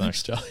other.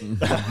 Thanks, Charlie.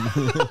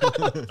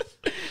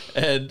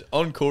 And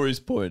on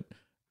Corey's point,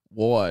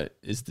 why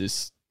is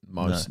this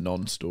most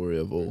non-story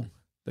of all?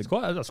 That's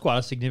quite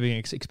a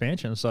significant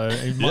expansion. So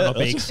it might not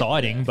be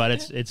exciting, but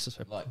it's a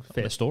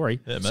fair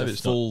story. Yeah, maybe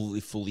it's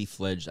fully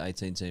fledged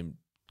 18-team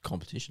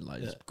competition.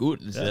 Like it's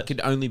good. It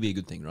could only be a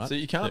good thing, right? So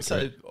you can't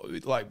say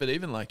but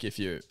even if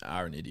you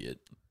are an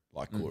idiot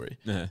like Corey,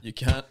 you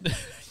can't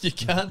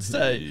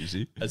say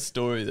a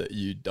story that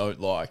you don't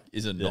like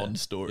is a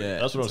non-story. Yeah,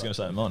 that's what I was going to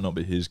say. It might not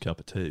be his cup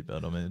of tea,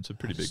 but I mean, it's a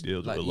pretty big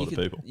deal to a lot of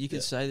people. You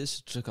could say this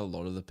to a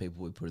lot of the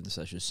people we put in the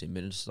social sin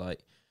bin. It's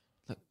like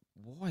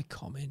why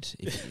comment?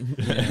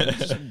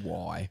 Just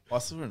why? I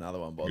saw another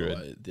one by the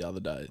way the other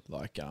day.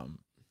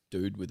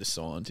 Dude with the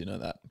signs, you know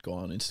that guy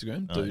on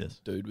Instagram.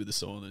 Dude with the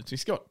signs.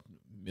 He's got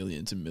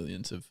millions and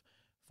millions of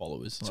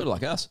followers. Sort of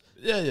like us.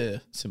 Yeah,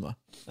 similar.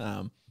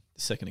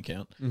 Second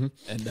account,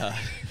 and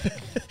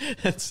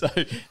so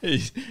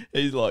he's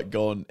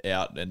gone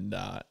out and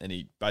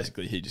he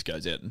just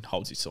goes out and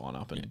holds his sign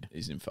up and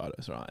he's in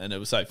photos, right? And it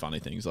will say funny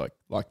things like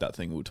that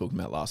thing we were talking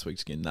about last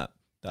week. Again, that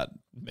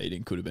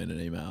meeting could have been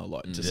an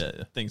email,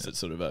 things that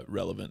sort of are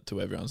relevant to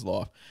everyone's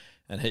life.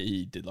 And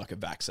he did a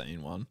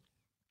vaccine one.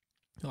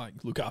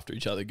 Look after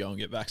each other, go and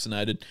get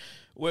vaccinated.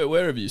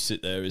 Wherever you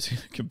sit there is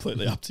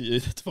completely up to you.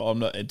 That's why I'm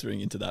not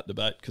entering into that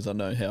debate because I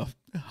know how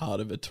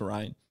hard of a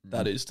terrain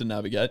that is to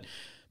navigate.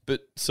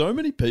 But so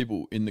many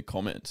people in the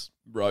comments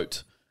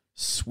wrote,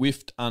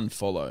 "Swift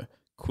unfollow,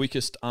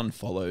 quickest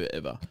unfollow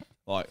ever."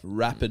 like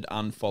rapid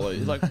unfollow.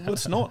 It's like, well,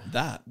 it's not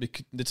that.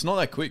 It's not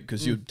that quick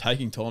because you're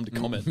taking time to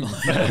comment.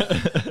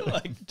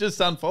 Like, just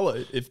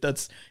unfollow if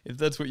that's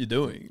what you're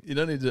doing. You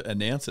don't need to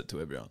announce it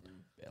to everyone.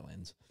 Bell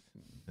ends.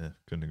 Yeah,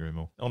 couldn't agree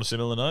more. On a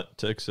similar note,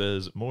 Tex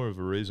says more of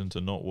a reason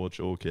to not watch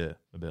or care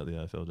about the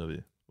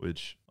AFLW,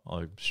 which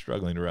I'm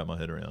struggling to wrap my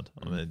head around.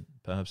 I mean,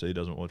 perhaps he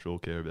doesn't watch or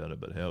care about it,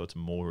 but how it's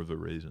more of a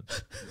reason.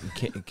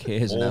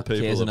 Cares enough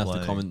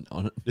to comment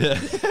on it. Yeah.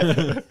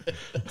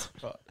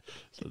 Right.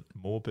 So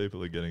more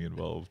people are getting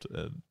involved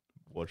and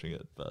watching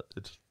it, but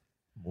it's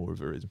more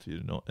of a reason for you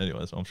to not.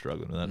 Anyways, I'm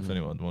struggling with that. If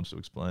anyone wants to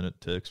explain it,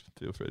 Tex,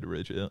 feel free to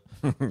reach out.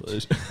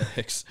 Please.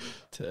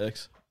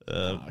 Tex.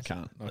 I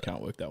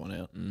can't work that one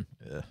out.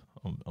 Yeah,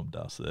 I'm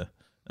dust there.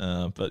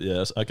 But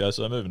yes, okay.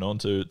 So moving on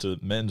to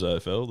men's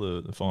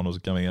AFL, the finals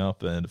are coming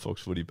up, and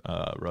Fox Footy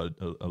wrote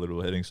a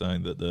little heading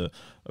saying that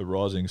a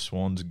rising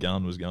Swans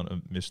gun was going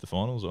to miss the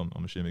finals.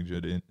 I'm assuming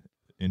due to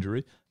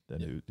injury.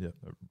 Then a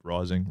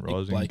rising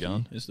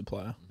gun is the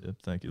player. Yep,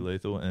 thank you,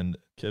 Lethal. And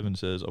Kevin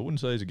says, I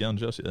wouldn't say he's a gun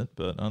just yet,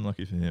 but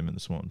unlucky for him and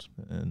the Swans.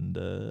 And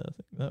I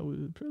think that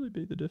would probably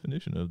be the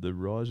definition of the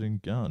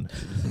rising gun.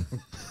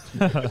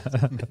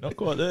 Not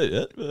quite there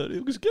yet, but he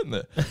was getting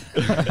there.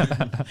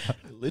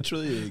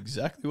 Literally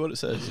exactly what it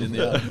says in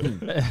the article.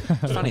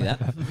 Funny that.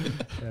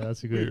 Yeah,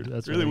 that's a good.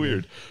 That's really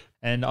weird.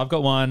 And I've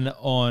got one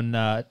on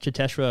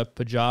Cheteshwar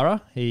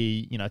Pujara.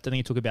 He, I think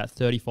it took about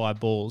 35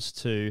 balls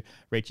to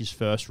reach his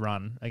first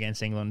run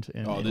against England.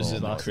 This is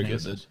in the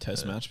cricket, the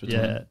test match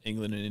between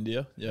England and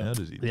India. Yeah. How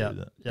does he do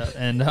that? Yeah,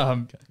 and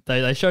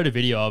they showed a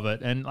video of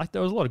it, and like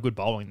there was a lot of good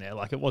bowling there.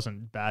 Like it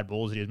wasn't bad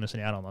balls that he was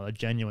missing out on, like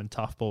genuine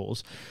tough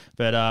balls.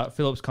 But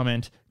Phillips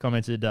commented,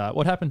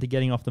 what happened to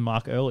getting off the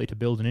mark early to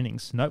build an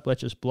innings? Nope,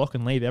 let's just block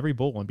and leave every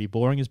ball and be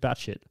boring as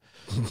batshit.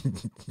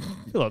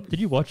 Phillip, did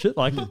you watch it?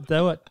 Like they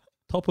were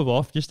top of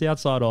off, just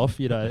outside off.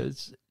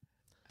 It's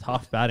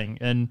tough batting,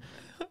 and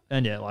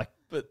yeah, like.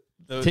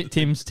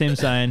 Tim's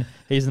saying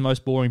he's the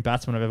most boring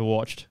batsman I've ever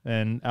watched.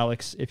 And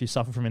Alex, if you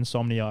suffer from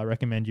insomnia, I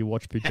recommend you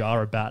watch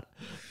Pujara bat.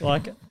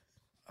 Like,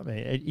 I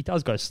mean, he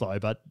does go slow,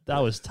 but that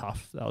was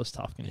tough.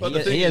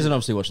 He hasn't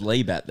obviously watched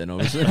Lee bat then,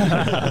 obviously.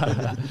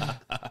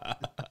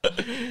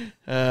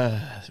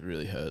 It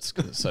really hurts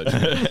because it's so true.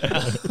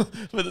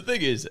 But the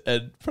thing is,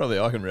 and probably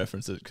I can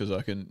reference it because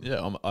I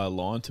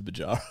align to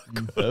Pujara.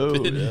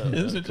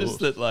 Isn't it just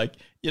that, like,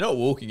 you're not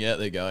walking out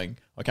there going,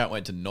 I can't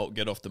wait to not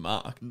get off the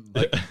mark.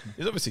 Like,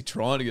 he's obviously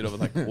trying to get off.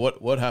 Like,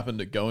 what happened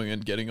to going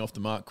and getting off the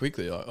mark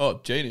quickly? Like,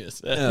 oh,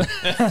 genius. I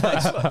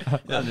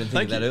didn't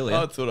think of that earlier.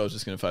 I thought I was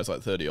just going to face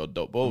like 30-odd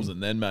dot balls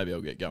and then maybe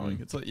I'll get going.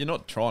 It's like, you're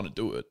not trying to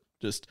do it.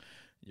 Just...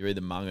 You're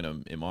either munging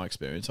them, in my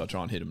experience. I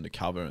try and hit them to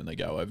cover and they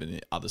go over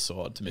the other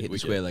side to hit the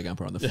square leg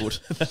umper on the foot.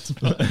 That's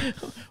right.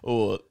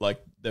 Or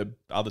like the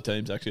other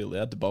team's actually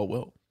allowed to bowl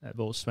well. That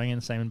ball's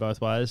swinging, same in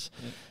both ways.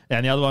 Yeah.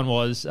 And the other one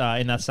was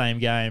in that same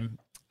game,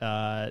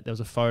 there was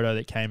a photo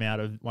that came out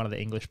of one of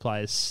the English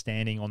players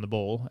standing on the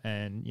ball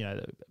and,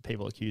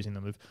 people accusing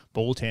them of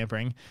ball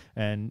tampering.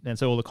 And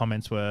so all the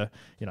comments were,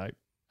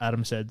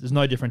 Adam said, there's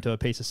no different to a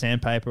piece of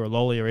sandpaper, a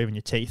lolly, or even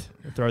your teeth.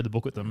 Throw the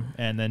book at them.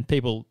 And then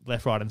people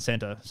left, right, and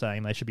centre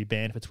saying they should be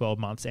banned for 12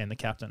 months and the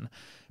captain.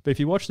 But if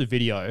you watch the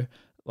video,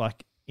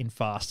 like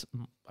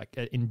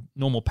in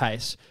normal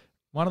pace,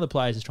 one of the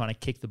players is trying to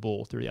kick the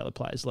ball through the other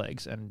player's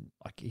legs, and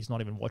like he's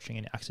not even watching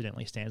and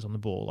accidentally stands on the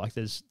ball. Like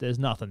there's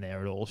nothing there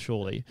at all,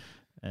 surely.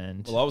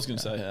 And I was going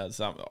to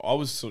say I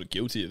was sort of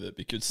guilty of it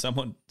because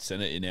someone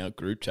sent it in our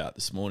group chat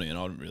this morning, and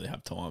I didn't really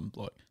have time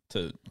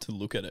to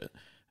look at it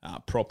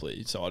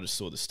properly. So I just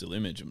saw the still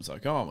image and was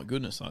like, oh my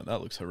goodness, like,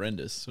 that looks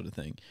horrendous, sort of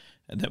thing.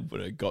 And then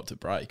when it got to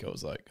break, I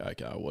was like,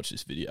 okay, I'll watch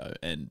this video.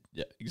 And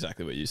yeah,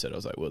 exactly what you said. I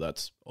was like, well,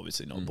 that's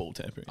obviously not ball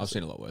tampering. I've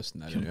seen a lot worse than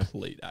that.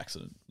 Complete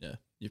accident. Yeah,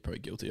 you're probably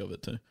guilty of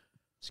it too.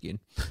 Skin.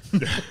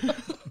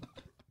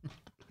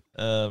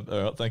 All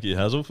right, thank you,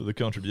 Hazel, for the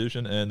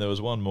contribution. And there was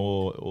one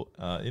more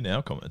in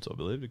our comments, I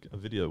believe, a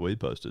video we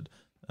posted.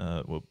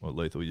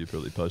 Lethal, you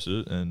probably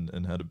posted it and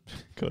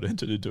got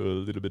entered into a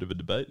little bit of a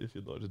debate, if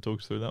you'd like to talk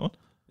us through that one.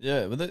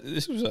 Yeah, but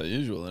this was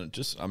unusual. And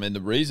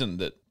the reason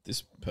that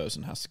this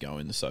person has to go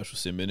in the social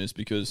sin bin is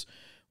because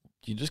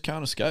you just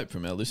can't escape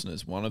from our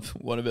listeners. One of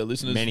our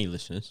listeners... Many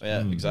listeners.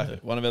 Yeah, exactly.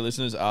 Yeah. One of our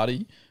listeners,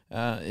 Artie,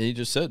 he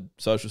just said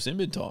social sin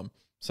bin time.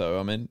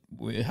 So,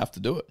 we have to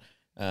do it.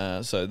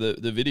 So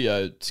the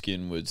video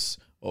skin was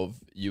of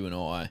you and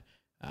I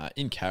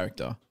in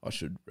character, I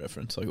should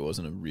reference. Like, it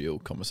wasn't a real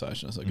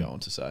conversation, as I go on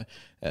to say.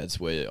 It's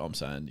where I'm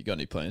saying, you got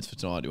any plans for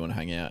tonight? Do you want to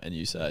hang out? And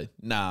you say,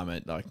 nah,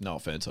 mate, like, no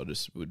offense, I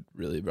just would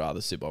really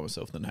rather sit by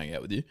myself than hang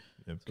out with you,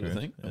 sort of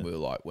thing. Yeah. And we were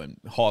like, we were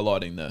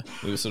highlighting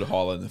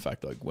the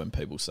fact, like, when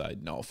people say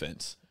no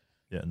offense.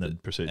 Yeah, and then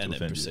proceed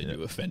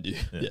to offend you.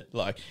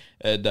 Yeah.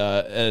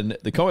 And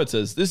the comment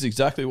says, this is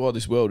exactly why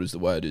this world is the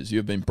way it is. You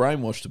have been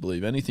brainwashed to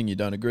believe anything you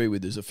don't agree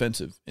with is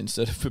offensive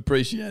instead of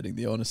appreciating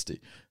the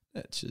honesty.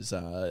 That just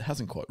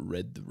hasn't quite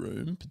read the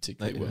room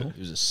particularly well. It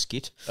was a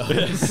skit.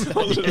 That's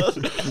probably,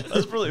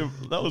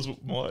 that was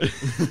my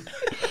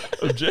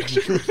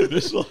objection with it.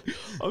 It's like,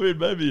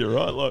 maybe you're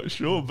right, like,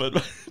 sure, but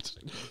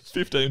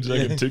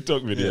 15-second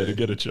TikTok video to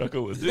get a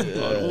chuckle.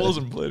 I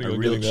wasn't planning on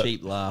real getting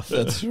cheap laugh.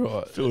 That's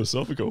right.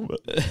 Philosophical,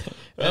 but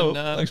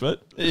thanks, mate.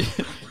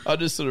 I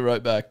just sort of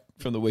wrote back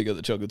from the We Got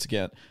the Chocolates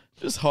account,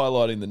 just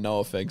highlighting the no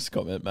offense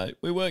comment, mate.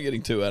 We weren't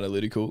getting too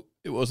analytical.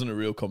 It wasn't a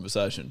real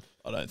conversation,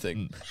 I don't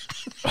think.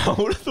 I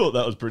would have thought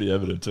that was pretty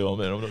evident too. I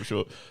mean, I'm not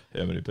sure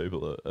how many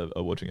people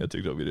are watching our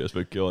TikTok videos,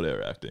 but God,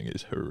 our acting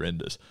is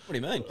horrendous. What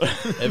do you mean?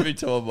 Every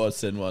time I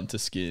send one to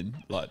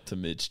Skin, like to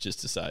Mitch, just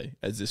to say,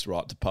 is this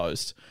right to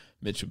post?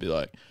 Mitch would be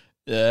like,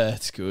 yeah,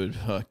 it's good.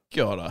 Oh,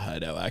 God, I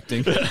hate our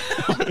acting.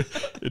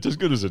 It's as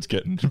good as it's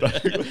getting.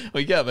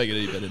 We can't make it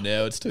any better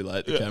now. It's too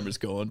late. The camera's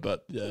gone,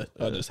 but yeah,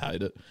 I just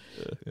hate it.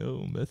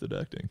 Method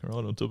acting,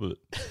 right on top of it.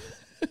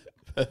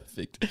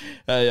 Perfect.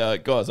 Hey,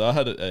 guys, I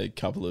had a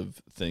couple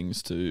of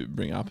things to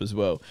bring up as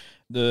well.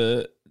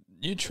 The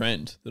new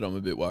trend that I'm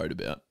a bit worried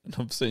about, and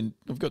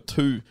I've got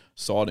two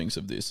sightings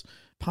of this.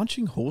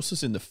 Punching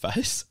horses in the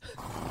face.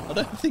 I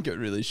don't think it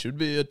really should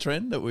be a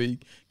trend that we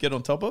get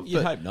on top of.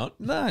 You'd hope not.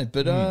 No,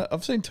 but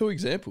I've seen two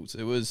examples.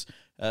 It was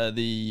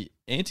the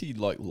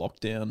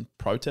lockdown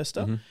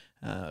protester.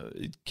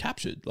 It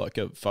captured like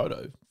a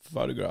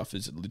photograph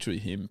is literally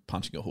him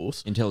punching a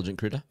horse. Intelligent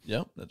critter.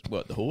 Yeah, that's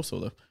what, the horse or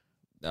the...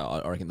 No,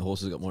 I reckon the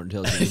horse has got more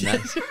intelligence than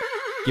that,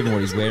 given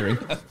what he's wearing.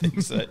 I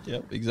think so.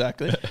 Yep,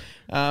 exactly.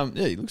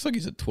 He looks like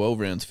he's at 12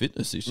 rounds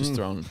fitness. He's just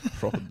throwing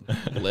proper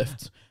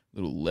left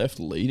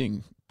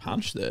leading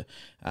punch there.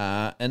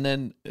 And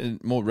then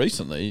more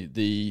recently,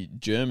 the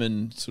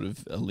German sort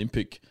of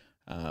Olympic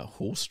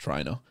horse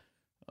trainer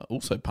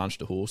also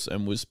punched a horse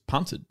and was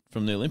punted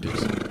from the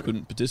Olympics.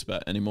 Couldn't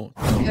participate anymore.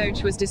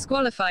 Coach was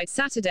disqualified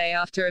Saturday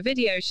after a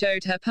video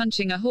showed her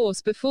punching a horse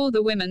before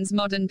the women's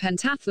modern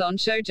pentathlon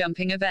show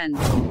jumping event.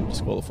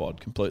 Disqualified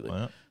completely.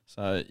 Wow.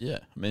 So, yeah,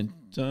 I mean,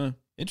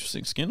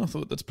 interesting Skin. I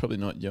thought that's probably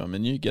not you. I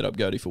mean, you get up,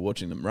 Goaty, for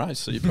watching them race,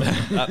 so you're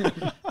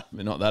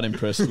probably not that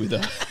impressed with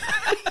that.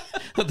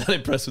 Not that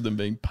impressed with them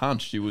being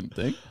punched, you wouldn't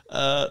think.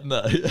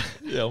 No.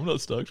 Yeah, I'm not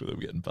stoked with them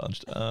getting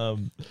punched.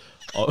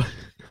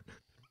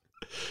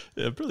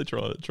 Yeah, probably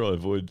try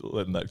avoid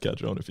letting that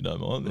catch on if you don't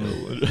mind.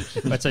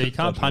 But so you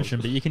can't punch them,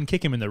 but you can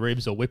kick them in the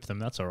ribs or whip them.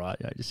 That's all right.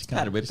 Yeah, just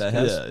had a whip that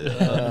has.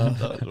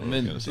 I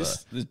mean,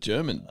 this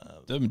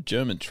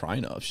German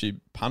trainer, she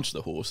punched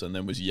the horse and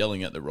then was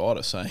yelling at the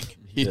rider saying,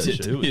 "Hit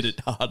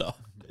it harder."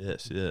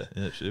 Yes, yeah,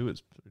 she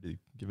was pretty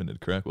giving it a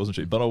crack, wasn't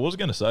she? But I was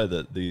going to say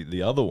that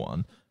the other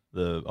one,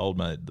 the old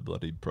mate, the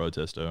bloody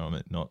protester. I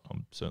mean,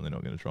 I'm certainly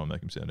not going to try and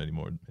make him sound any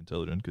more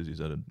intelligent because he's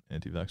at an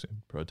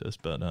anti-vaccine protest,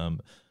 but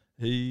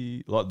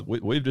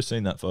we've just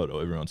seen that photo.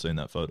 Everyone's seen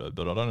that photo,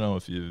 but I don't know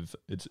if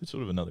it's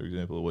sort of another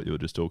example of what you were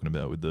just talking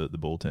about with the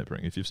ball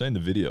tampering. If you've seen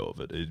the video of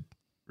it, it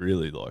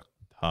really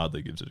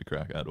hardly gives it a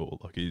crack at all.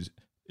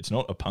 It's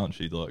not a punch.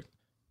 He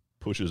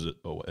pushes it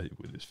away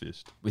with his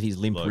fist. With his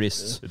limp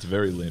wrists. It's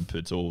very limp.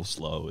 It's all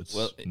slow. It's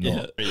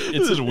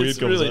It's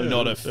really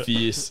not a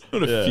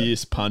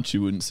fierce punch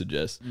you wouldn't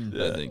suggest.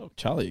 I think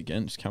Charlie,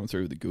 again, just coming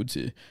through with the goods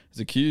here,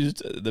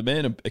 the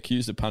man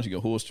accused of punching a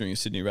horse during a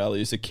Sydney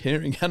rally is a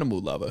caring animal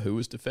lover who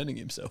was defending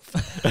himself.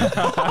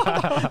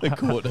 The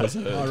court has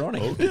heard.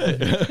 Ironic.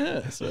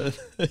 Okay. So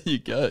there you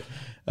go.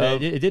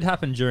 It did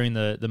happen during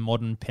the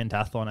modern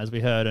pentathlon, as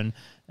we heard, and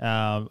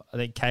I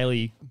think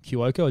Kaylee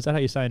Cuoco, is that how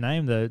you say her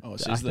name? The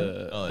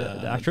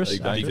actress?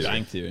 Big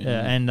Bang Theory.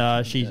 Yeah,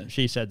 and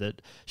she said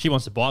that she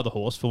wants to buy the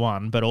horse for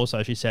one, but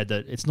also she said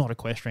that it's not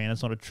equestrian,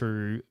 it's not a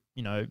true,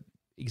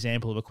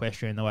 example of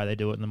equestrian the way they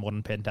do it in the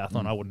modern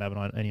pentathlon. I wouldn't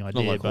have any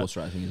idea. Not like horse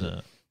racing, is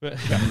it? No,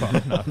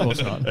 of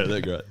course not. Yeah, they're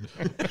great.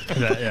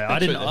 I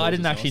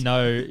didn't actually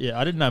know. Yeah,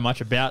 I didn't know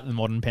much about the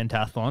modern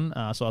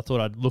pentathlon, so I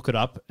thought I'd look it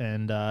up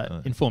and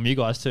inform you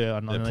guys too.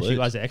 Unless you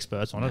guys are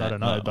experts on it, I don't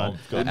know. But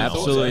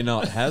absolutely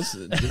not.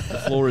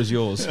 The floor is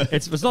yours.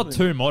 It's not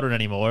too modern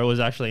anymore. It was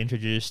actually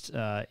introduced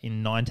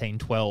in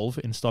 1912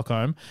 in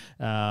Stockholm,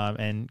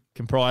 and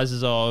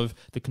comprises of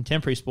the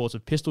contemporary sports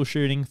of pistol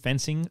shooting,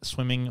 fencing,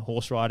 swimming,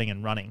 horse riding,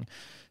 and running.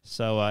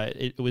 So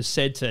it was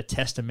said to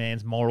test a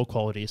man's moral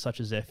qualities, such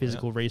as their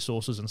physical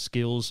resources and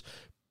skills,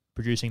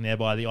 producing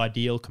thereby the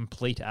ideal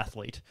complete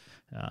athlete.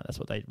 That's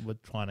what they were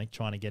trying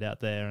to get out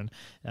there,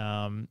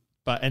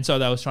 and so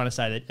they was trying to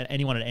say that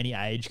anyone at any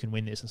age can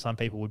win this, and some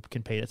people would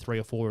compete at 3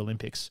 or 4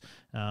 Olympics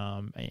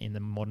in the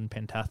modern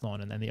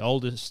pentathlon. And then the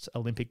oldest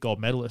Olympic gold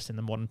medalist in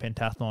the modern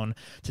pentathlon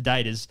to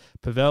date is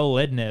Pavel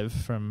Lednev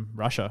from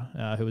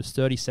Russia, who was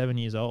 37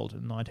 years old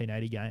in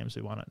 1980 games,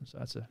 who won it. So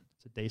that's a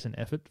decent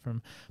effort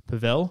from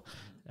Pavel.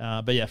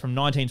 But yeah, from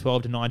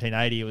 1912 to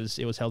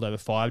 1980, it was held over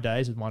 5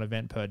 days with one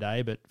event per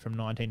day. But from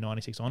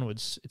 1996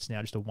 onwards, it's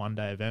now just a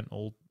one-day event.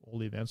 All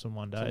the events on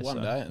one day. So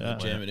one day, and they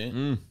jam it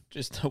in.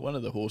 Just one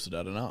of the horses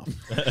had enough.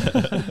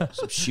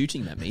 Stop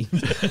shooting at me.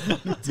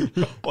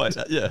 Wait,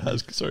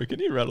 sorry, can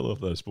you rattle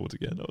off those sports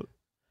again?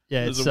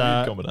 Yeah, it's a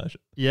weird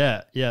combination.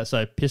 Yeah.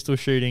 So pistol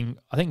shooting,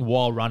 I think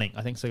while running,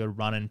 I think so. They got to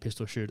run and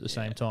pistol shoot at the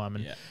same time,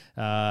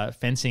 and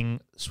fencing,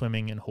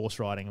 swimming, and horse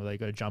riding, where they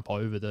got to jump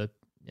over the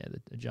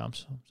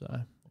jumps. So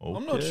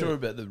I'm not sure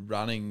about the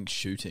running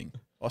shooting.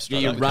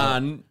 You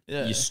run,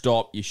 you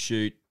stop, you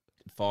shoot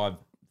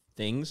 5,000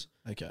 things,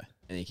 Okay.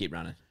 and you keep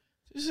running.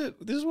 This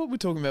is what we're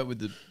talking about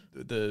with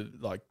the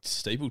like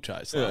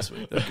steeplechase last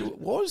week. Like,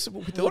 what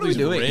are we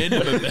doing?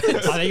 Random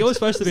events? I think it was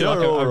supposed to be like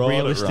a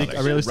realistic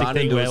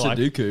thing where like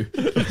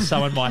Sudoku.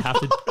 someone might have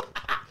to,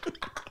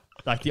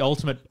 like the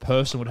ultimate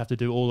person would have to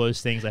do all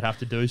those things. They'd have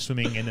to do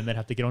swimming, and then they'd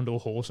have to get onto a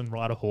horse and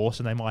ride a horse,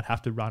 and they might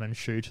have to run and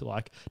shoot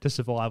like to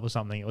survive or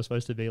something. It was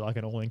supposed to be like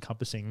an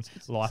all-encompassing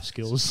life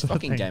skills.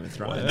 Fucking Game of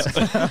Thrones.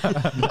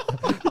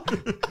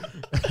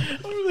 I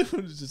really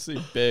wanted to see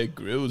Bear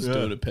Grylls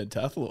doing a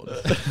pentathlon.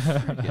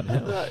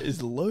 That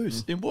is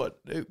loose. In what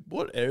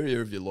area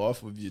of your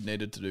life have you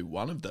needed to do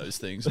one of those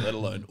things, let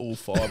alone all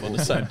 5 on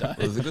the same day?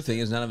 Well, the good thing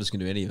is none of us can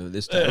do any of it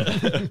this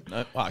time.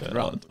 No, I can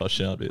run. I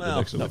shan't be at the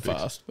next Not Olympics.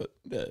 fast, but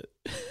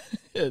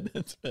yeah,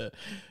 that's fair.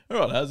 All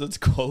right, Haz, that's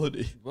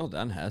quality. Well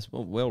done, Haz.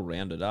 Well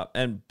rounded up.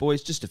 And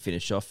boys, just to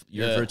finish off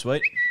your for a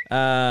tweet,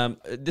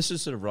 this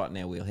is sort of right in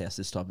our wheelhouse.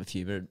 This type of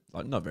humour,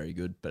 like not very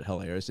good, but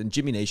hilarious. And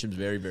Jimmy Neesham's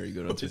very, very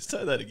good on Just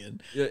Twitter. say that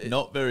again.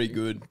 Not very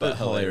good, but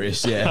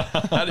hilarious. hilarious.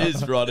 Yeah, that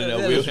is right in our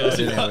That is wheelhouse. right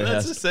in our That's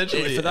wheelhouse.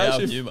 essentially for those our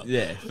who, humour.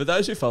 Yeah, for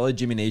those who follow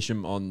Jimmy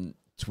Neesham on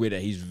Twitter,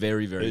 he's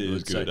very, very He good.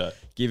 is good, So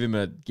give him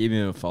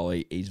a follow.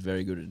 He's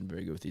very good and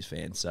very good with his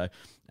fans. So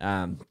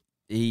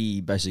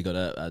he basically got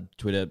a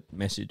Twitter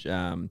message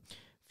from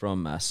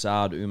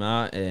Saad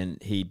Umar,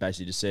 and he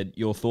basically just said,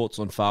 "Your thoughts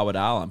on Fawad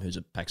Alam, who's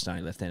a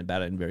Pakistani left-handed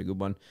batter and very good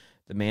one.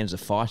 The man's a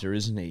fighter,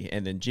 isn't he?"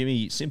 And then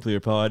Jimmy simply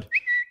replied,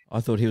 "I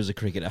thought he was a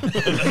cricketer."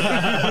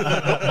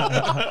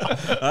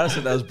 I just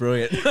thought that was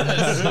brilliant.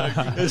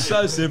 It's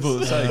so simple.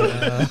 It's so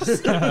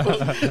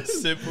good.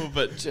 Simple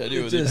but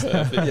genuinely Just-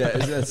 perfect. Yeah,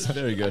 that's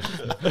very good.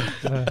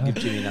 Give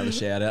Jimmy another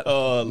shout out.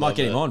 Oh, I Might love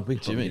get him that. on. We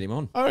could probably Jimmy. get him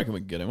on. I reckon we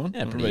can get him on.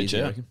 Yeah, We'll pretty reach easy,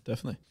 I out. reckon.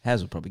 Definitely.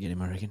 Haz will probably get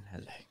him, I reckon.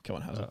 Come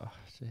on, Haz. Oh,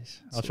 jeez.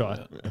 I'll try.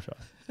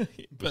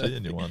 Was he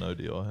in your one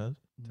ODI, Haz?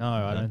 No,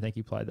 I don't think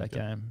he played that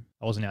game.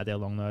 I wasn't out there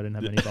long though. I didn't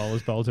have any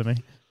bowlers bowl to me.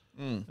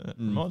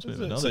 Reminds me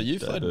of another So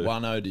you've played debut.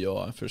 one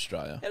ODI for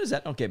Australia. How does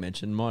that not get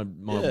mentioned? My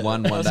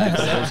one day. Those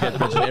get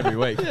mentioned every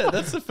week. Yeah,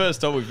 that's the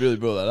first time we've really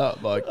brought that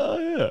up. Like, Oh,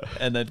 yeah.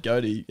 and then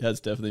Cody has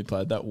definitely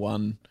played that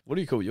one. What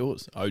do you call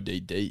yours?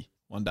 ODD,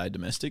 1 day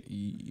domestic.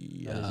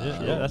 Yeah,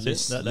 that's it.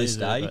 That List is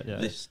it, A. but yeah.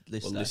 List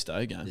Well, list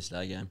A game. List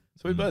A game.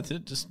 So we both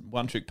did just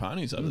one trick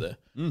ponies over there.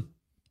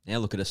 Now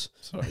look at us.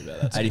 Sorry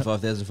about that.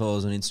 85,000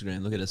 followers on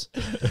Instagram. Look at us.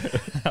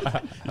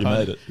 You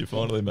made it. You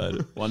finally made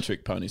it. One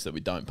trick ponies that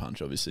we don't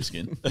punch, obviously,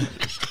 Skin.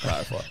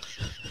 Clarify.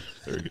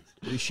 Very good.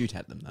 We shoot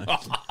at them though.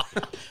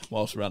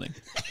 Whilst running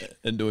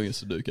and doing a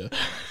Sudoku.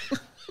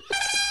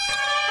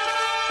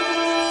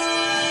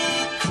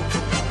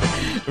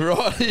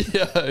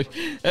 Rightio.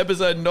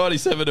 Episode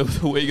 97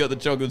 of the We Got the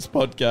Chocolates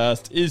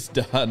podcast is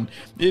done.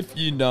 If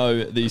you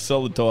know the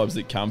solid types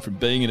that come from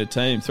being in a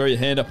team, throw your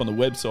hand up on the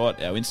website,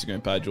 our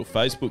Instagram page or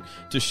Facebook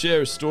to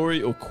share a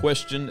story or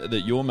question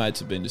that your mates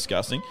have been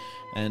discussing.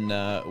 And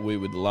we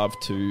would love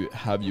to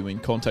have you in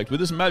contact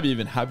with us and maybe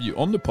even have you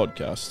on the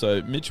podcast.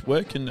 So, Mitch,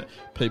 where can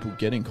people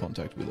get in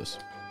contact with us?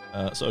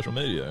 Social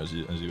media, as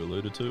you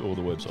alluded to, or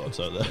the website.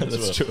 So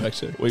That's true,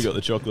 actually. We got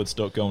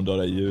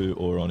thechocolates.com.au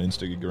or on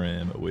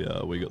Instagram.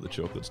 We got the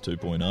chocolates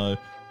 2.0.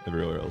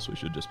 Everywhere else, we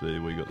should just be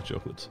We Got the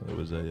Chocolates. There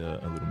was a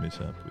little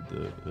mishap with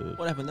the.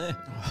 What happened there?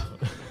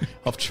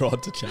 I've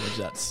tried to change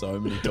that so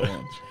many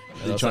times.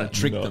 You're trying to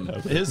trick them.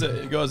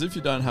 Guys, if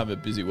you don't have a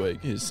busy week,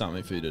 here's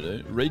something for you to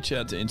do. Reach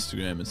out to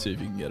Instagram and see if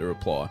you can get a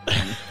reply.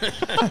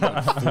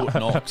 Fort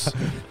Knox.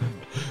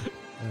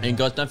 And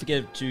guys, don't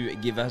forget to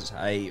give us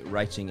a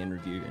rating and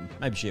review, and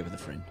maybe share with a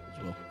friend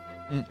as well.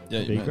 Yeah,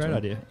 That'd be you a may as great well.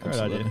 idea. Great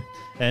Absolutely. idea.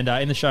 And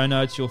in the show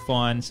notes, you'll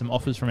find some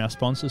offers from our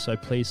sponsors. So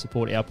please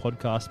support our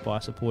podcast by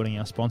supporting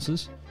our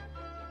sponsors.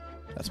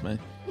 That's me.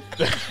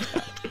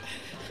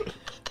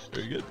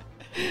 Very good.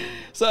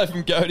 So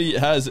from Cody,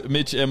 Haz,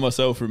 Mitch and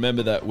myself,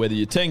 remember that whether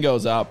you're 10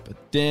 goals up,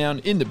 down,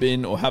 in the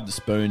bin or have the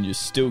spoon, you're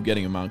still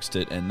getting amongst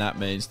it, and that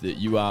means that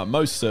you are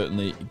most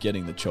certainly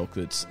getting the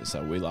chocolates.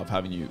 So we love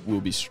having you.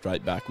 We'll be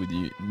straight back with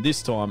you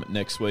this time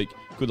next week.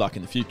 Good luck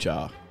in the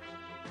future.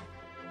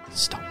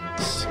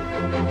 Stumps.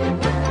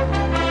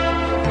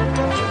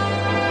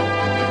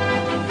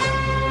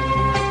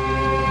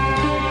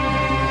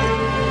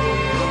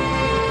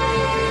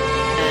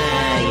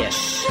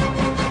 Yes.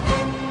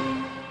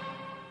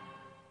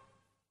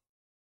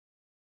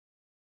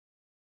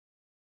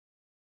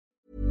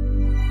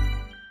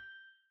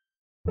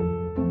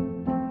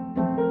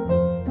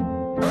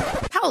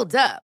 Hold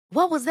up.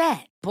 What was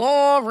that?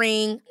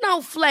 Boring.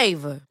 No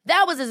flavor.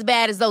 That was as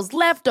bad as those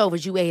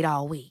leftovers you ate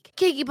all week.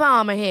 Keke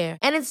Palmer here,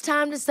 and it's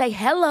time to say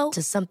hello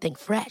to something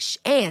fresh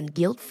and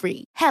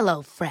guilt-free.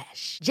 Hello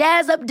Fresh.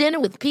 Jazz up dinner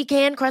with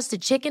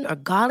pecan-crusted chicken or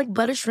garlic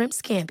butter shrimp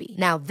scampi.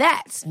 Now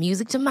that's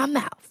music to my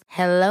mouth.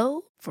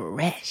 Hello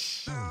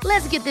Fresh.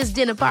 Let's get this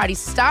dinner party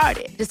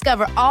started.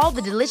 Discover all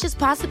the delicious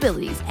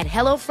possibilities at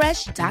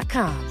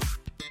hellofresh.com.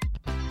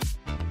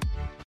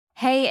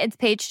 Hey, it's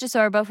Paige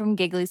DeSorbo from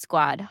Giggly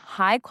Squad.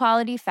 High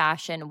quality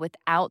fashion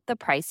without the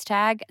price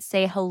tag.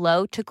 Say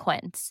hello to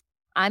Quince.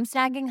 I'm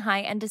snagging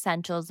high-end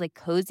essentials like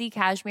cozy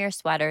cashmere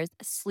sweaters,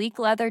 sleek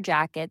leather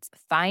jackets,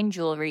 fine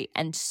jewelry,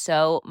 and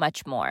so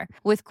much more.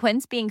 With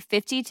Quince being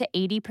 50 to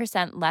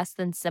 80% less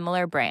than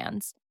similar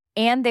brands.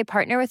 And they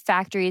partner with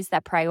factories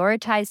that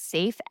prioritize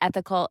safe,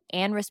 ethical,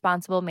 and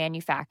responsible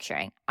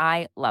manufacturing.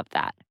 I love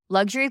that.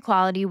 Luxury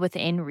quality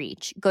within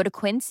reach. Go to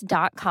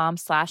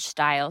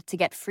quince.com/style to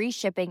get free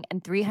shipping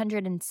and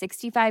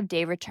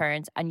 365-day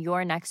returns on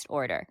your next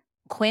order.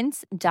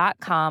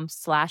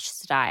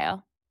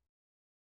 Quince.com/style.